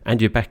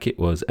 Andrew Beckett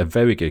was a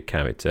very good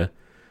character,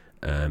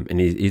 and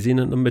he's in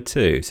at number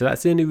 2, so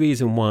that's the only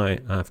reason why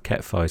I've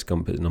kept Forrest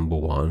Gump at number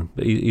 1.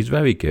 But he's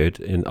very good,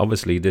 and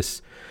obviously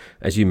this,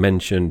 as you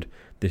mentioned,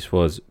 this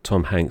was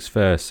Tom Hanks'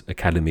 first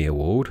Academy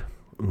Award.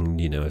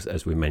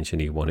 As we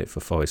mentioned, he won it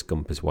for Forrest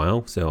Gump as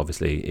well. So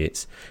obviously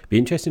it's be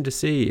interesting to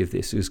see if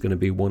this is going to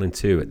be 1 and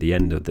 2 at the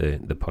end of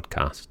the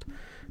podcast.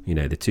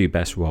 The 2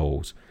 best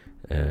roles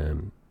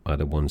are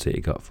the ones that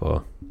he got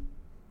for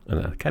an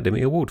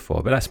Academy Award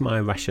for. But that's my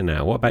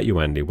rationale. What about you,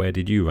 Andy? Where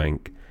did you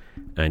rank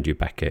Andrew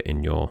Beckett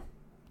in your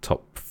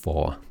top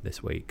 4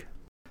 this week?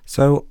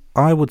 So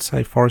I would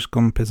say Forrest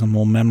Gump is a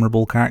more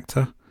memorable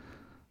character.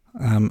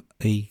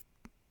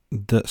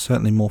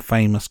 Certainly more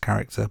famous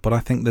character, but I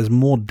think there's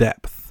more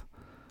depth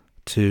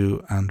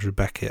to Andrew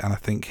Beckett, and I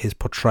think his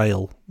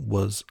portrayal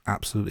was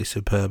absolutely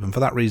superb. And for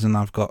that reason,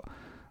 I've got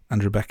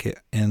Andrew Beckett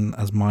in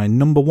as my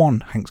number 1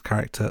 Hanks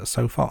character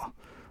so far,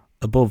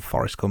 above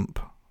Forrest Gump.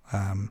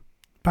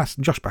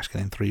 Josh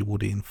Baskin in 3,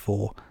 Woody in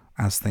 4,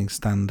 as things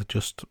stand,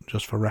 just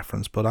for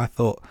reference. But I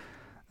thought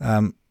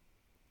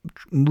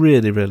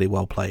really, really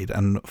well played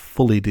and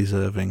fully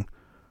deserving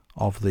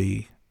of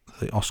the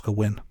Oscar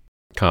win.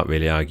 Can't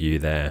really argue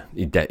there.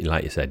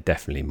 Like you said,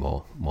 definitely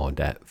more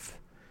depth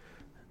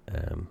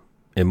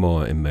and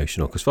more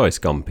emotional, because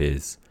Forrest Gump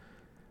is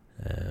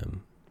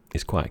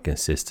quite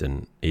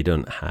consistent. He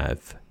doesn't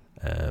have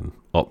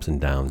ups and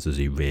downs, does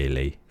he,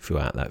 really,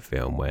 throughout that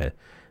film, where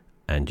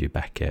Andrew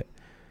Beckett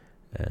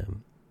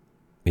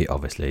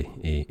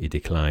he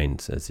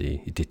declines as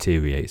he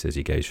deteriorates as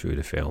he goes through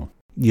the film.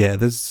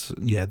 There's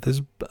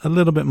a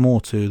little bit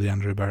more to the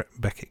Andrew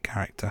Beckett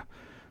character,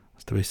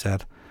 as to be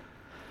said.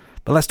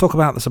 But let's talk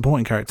about the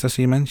supporting character.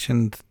 So you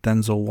mentioned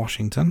Denzel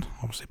Washington,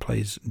 obviously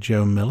plays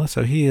Joe Miller.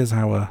 So he is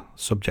our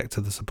subject to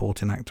the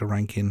supporting actor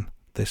ranking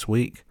this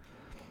week.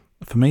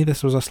 For me,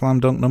 this was a slam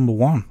dunk number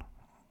 1.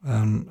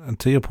 And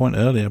to your point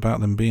earlier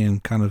about them being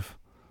kind of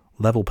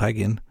level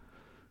pegging,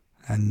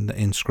 and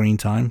in screen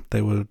time,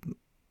 they were,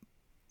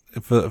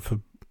 for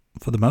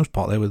the most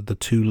part, they were the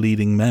 2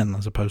 leading men,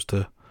 as opposed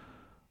to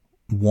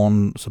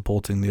one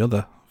supporting the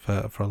other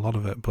for a lot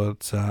of it.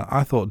 But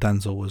I thought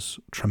Denzel was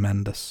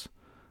tremendous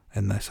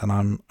in this,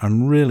 and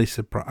I'm really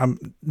surprised.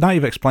 Now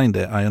you've explained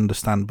it, I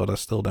understand, but I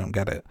still don't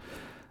get it.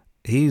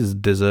 He's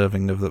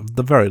deserving of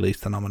the very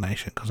least a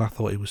nomination, because I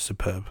thought he was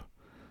superb.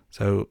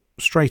 So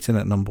straight in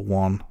at number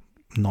 1,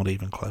 not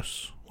even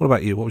close. What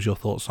about you? What was your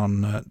thoughts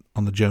on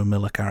the Joe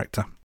Miller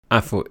character?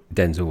 I thought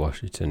Denzel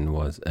Washington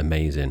was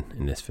amazing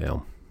in this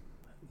film.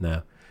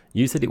 Now,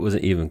 you said it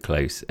wasn't even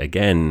close.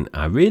 Again,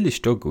 I really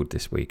struggled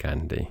this week,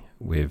 Andy,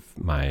 with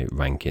my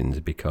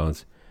rankings,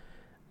 because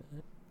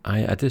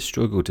I just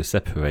struggle to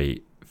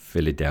separate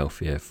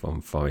Philadelphia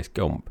from Forrest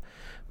Gump.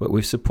 But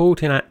with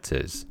supporting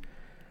actors,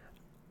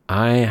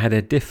 I had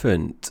a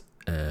different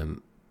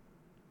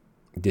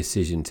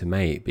decision to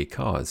make,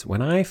 because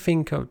when I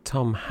think of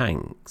Tom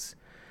Hanks,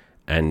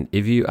 and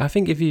if you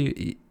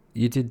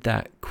did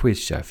that quiz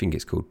show, I think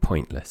it's called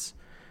Pointless,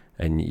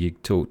 and you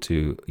talk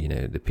to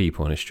the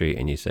people on the street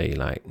and you say,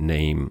 like,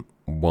 name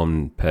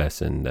one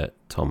person that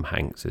Tom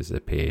Hanks has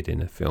appeared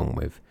in a film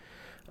with,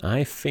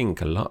 I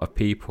think a lot of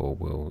people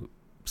will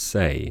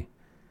say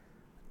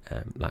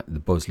like the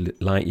Buzz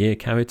Lightyear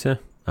character.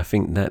 I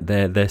think that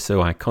they're so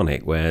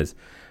iconic, whereas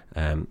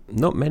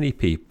not many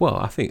people, well,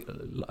 I think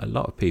a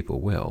lot of people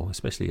will,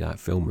 especially like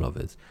film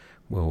lovers,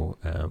 will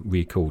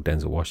recall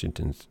Denzel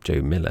Washington's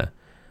Joe Miller,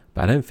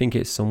 but I don't think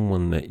it's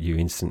someone that you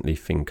instantly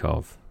think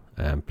of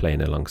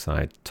playing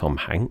alongside Tom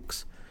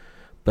Hanks.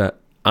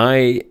 But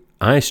I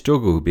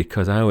struggled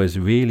because I was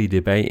really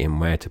debating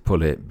where to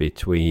put it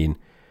between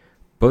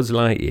Buzz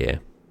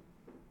Lightyear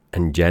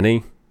and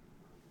Jenny,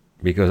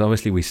 because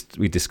obviously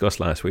we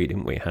discussed last week,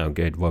 didn't we, how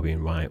good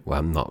Robin Wright,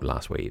 well, not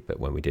last week, but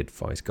when we did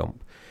Forrest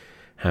Gump,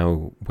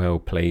 how well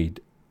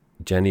played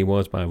Jenny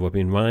was by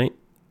Robin Wright.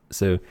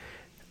 So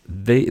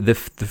the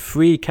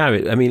three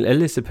characters, I mean,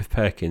 Elizabeth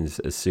Perkins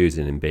as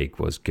Susan in Big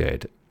was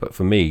good, but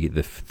for me,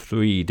 the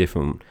three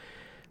different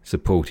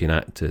supporting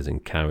actors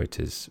and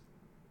characters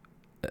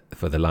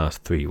for the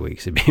last 3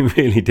 weeks have been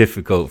really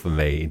difficult for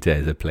me in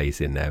terms of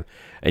placing them.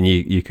 And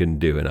you can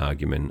do an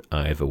argument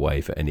either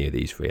way for any of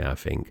these three, I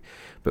think.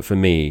 But for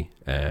me,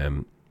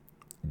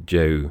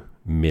 Joe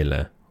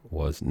Miller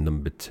was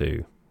number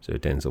 2. So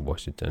Denzel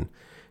Washington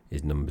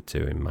is number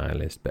 2 in my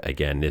list. But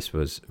again, this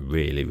was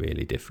really,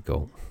 really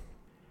difficult.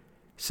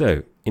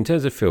 So in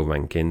terms of film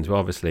rankings, well,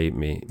 obviously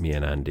me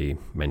and Andy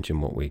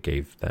mentioned what we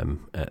gave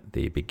them at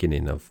the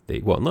beginning of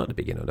the, well, not the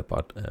beginning of the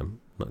pod,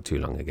 not too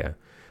long ago.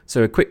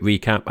 So a quick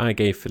recap, I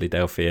gave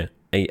Philadelphia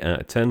 8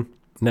 out of 10.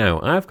 Now,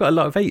 I've got a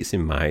lot of 8s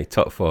in my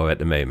top 4 at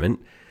the moment.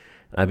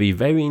 I'd be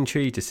very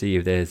intrigued to see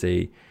if there's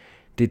a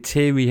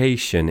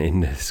deterioration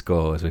in the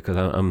scores, because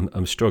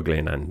I'm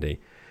struggling,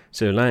 Andy.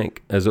 So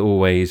like, as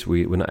always,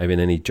 we're not having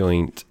any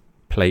joint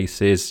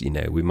places.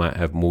 We might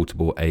have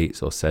multiple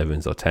 8s or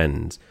 7s or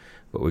 10s,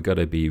 but we've got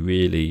to be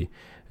really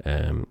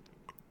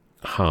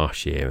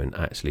harsh here and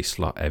actually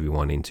slot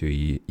everyone into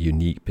a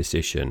unique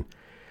position.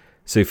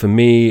 So for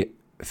me,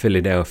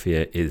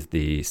 Philadelphia is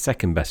the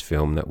second best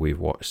film that we've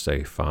watched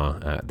so far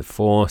out of the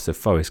 4. So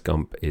Forrest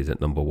Gump is at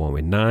number 1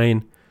 with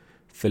 9.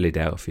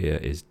 Philadelphia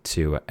is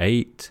 2 at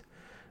 8.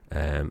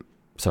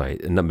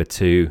 Number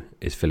 2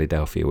 is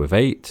Philadelphia with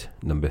 8.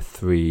 Number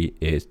 3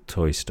 is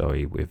Toy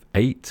Story with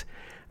 8.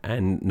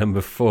 And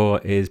number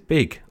 4 is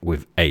Big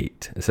with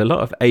 8. It's a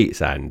lot of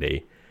 8s,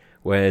 Andy.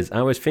 Whereas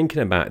I was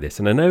thinking about this,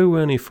 and I know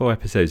we're only 4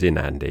 episodes in,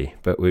 Andy,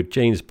 but with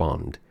James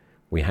Bond,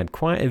 we had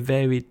quite a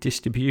varied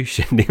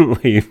distribution,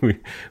 didn't we,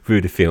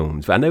 through the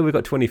films. But I know we've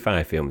got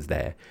 25 films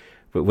there.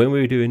 But when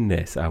we were doing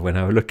this, when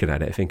I was looking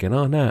at it, thinking,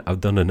 oh no, I've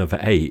done another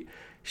 8.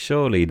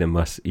 Surely they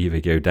must either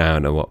go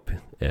down or up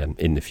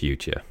in the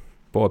future.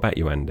 But what about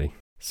you, Andy?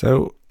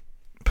 So,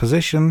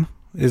 position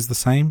is the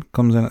same,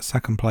 comes in at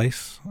second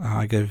place.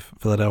 I gave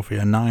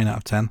Philadelphia a 9 out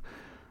of 10.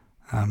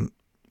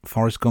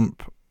 Forrest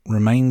Gump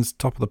remains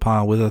top of the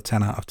pile with a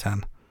 10 out of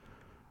 10.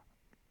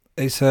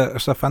 It's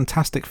a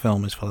fantastic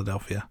film, is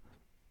Philadelphia.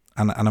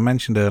 And I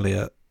mentioned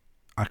earlier,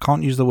 I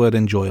can't use the word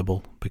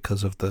enjoyable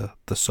because of the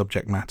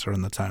subject matter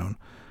and the tone,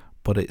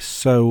 but it's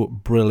so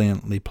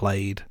brilliantly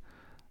played.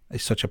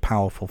 It's such a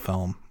powerful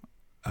film.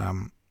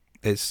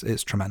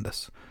 It's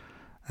tremendous.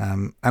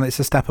 And it's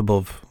a step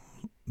above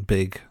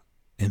Big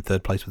in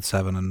third place with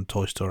 7 and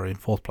Toy Story in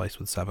fourth place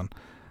with 7.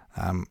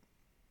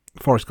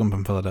 Forrest Gump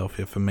and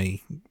Philadelphia, for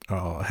me,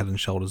 are head and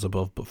shoulders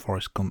above, but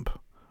Forrest Gump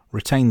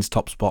retains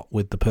top spot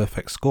with the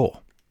perfect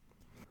score.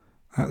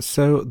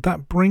 So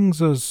that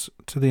brings us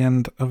to the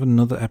end of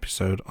another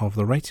episode of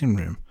The Rating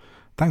Room.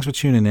 Thanks for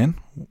tuning in.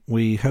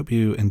 We hope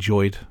you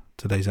enjoyed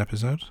today's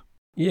episode.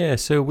 Yeah,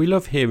 so we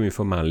love hearing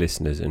from our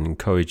listeners and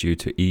encourage you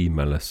to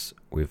email us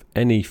with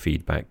any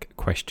feedback,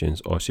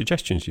 questions or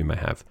suggestions you may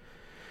have.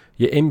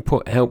 Your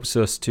input helps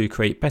us to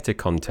create better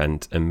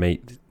content and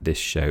make this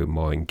show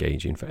more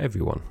engaging for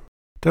everyone.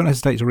 Don't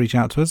hesitate to reach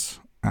out to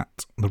us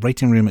at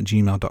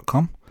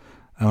theratingroom@gmail.com,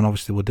 and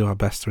obviously we'll do our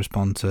best to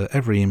respond to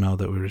every email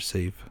that we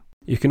receive.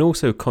 You can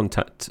also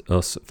contact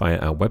us via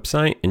our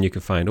website, and you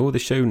can find all the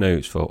show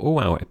notes for all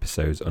our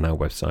episodes on our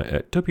website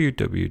at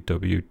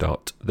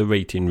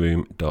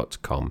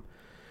www.theratingroom.com.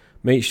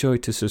 Make sure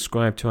to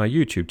subscribe to our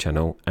YouTube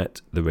channel at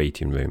The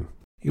Rating Room.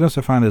 You can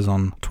also find us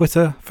on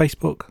Twitter,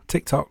 Facebook,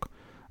 TikTok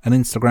and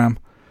Instagram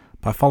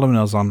by following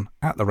us on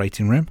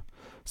 @TheRatingRoom.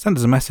 Send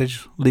us a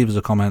message, leave us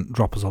a comment,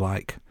 drop us a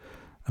like.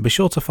 And be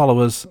sure to follow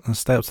us and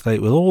stay up to date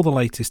with all the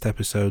latest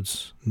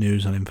episodes,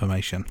 news and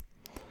information.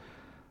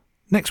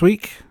 Next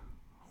week,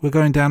 we're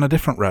going down a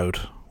different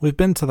road. We've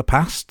been to the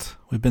past,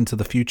 we've been to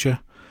the future,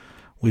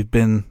 we've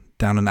been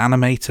down an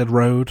animated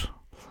road,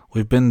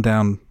 we've been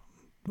down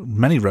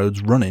many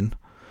roads running,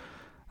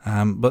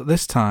 but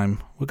this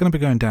time we're going to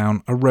be going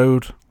down a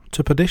road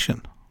to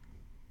perdition.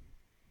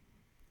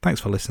 Thanks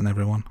for listening,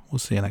 everyone. We'll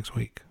see you next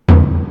week.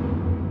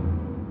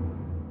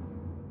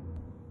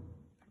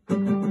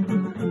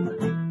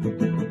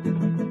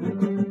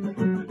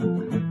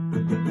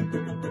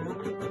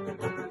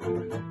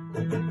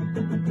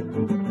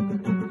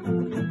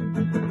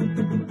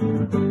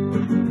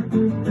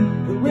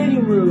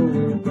 Reading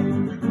room.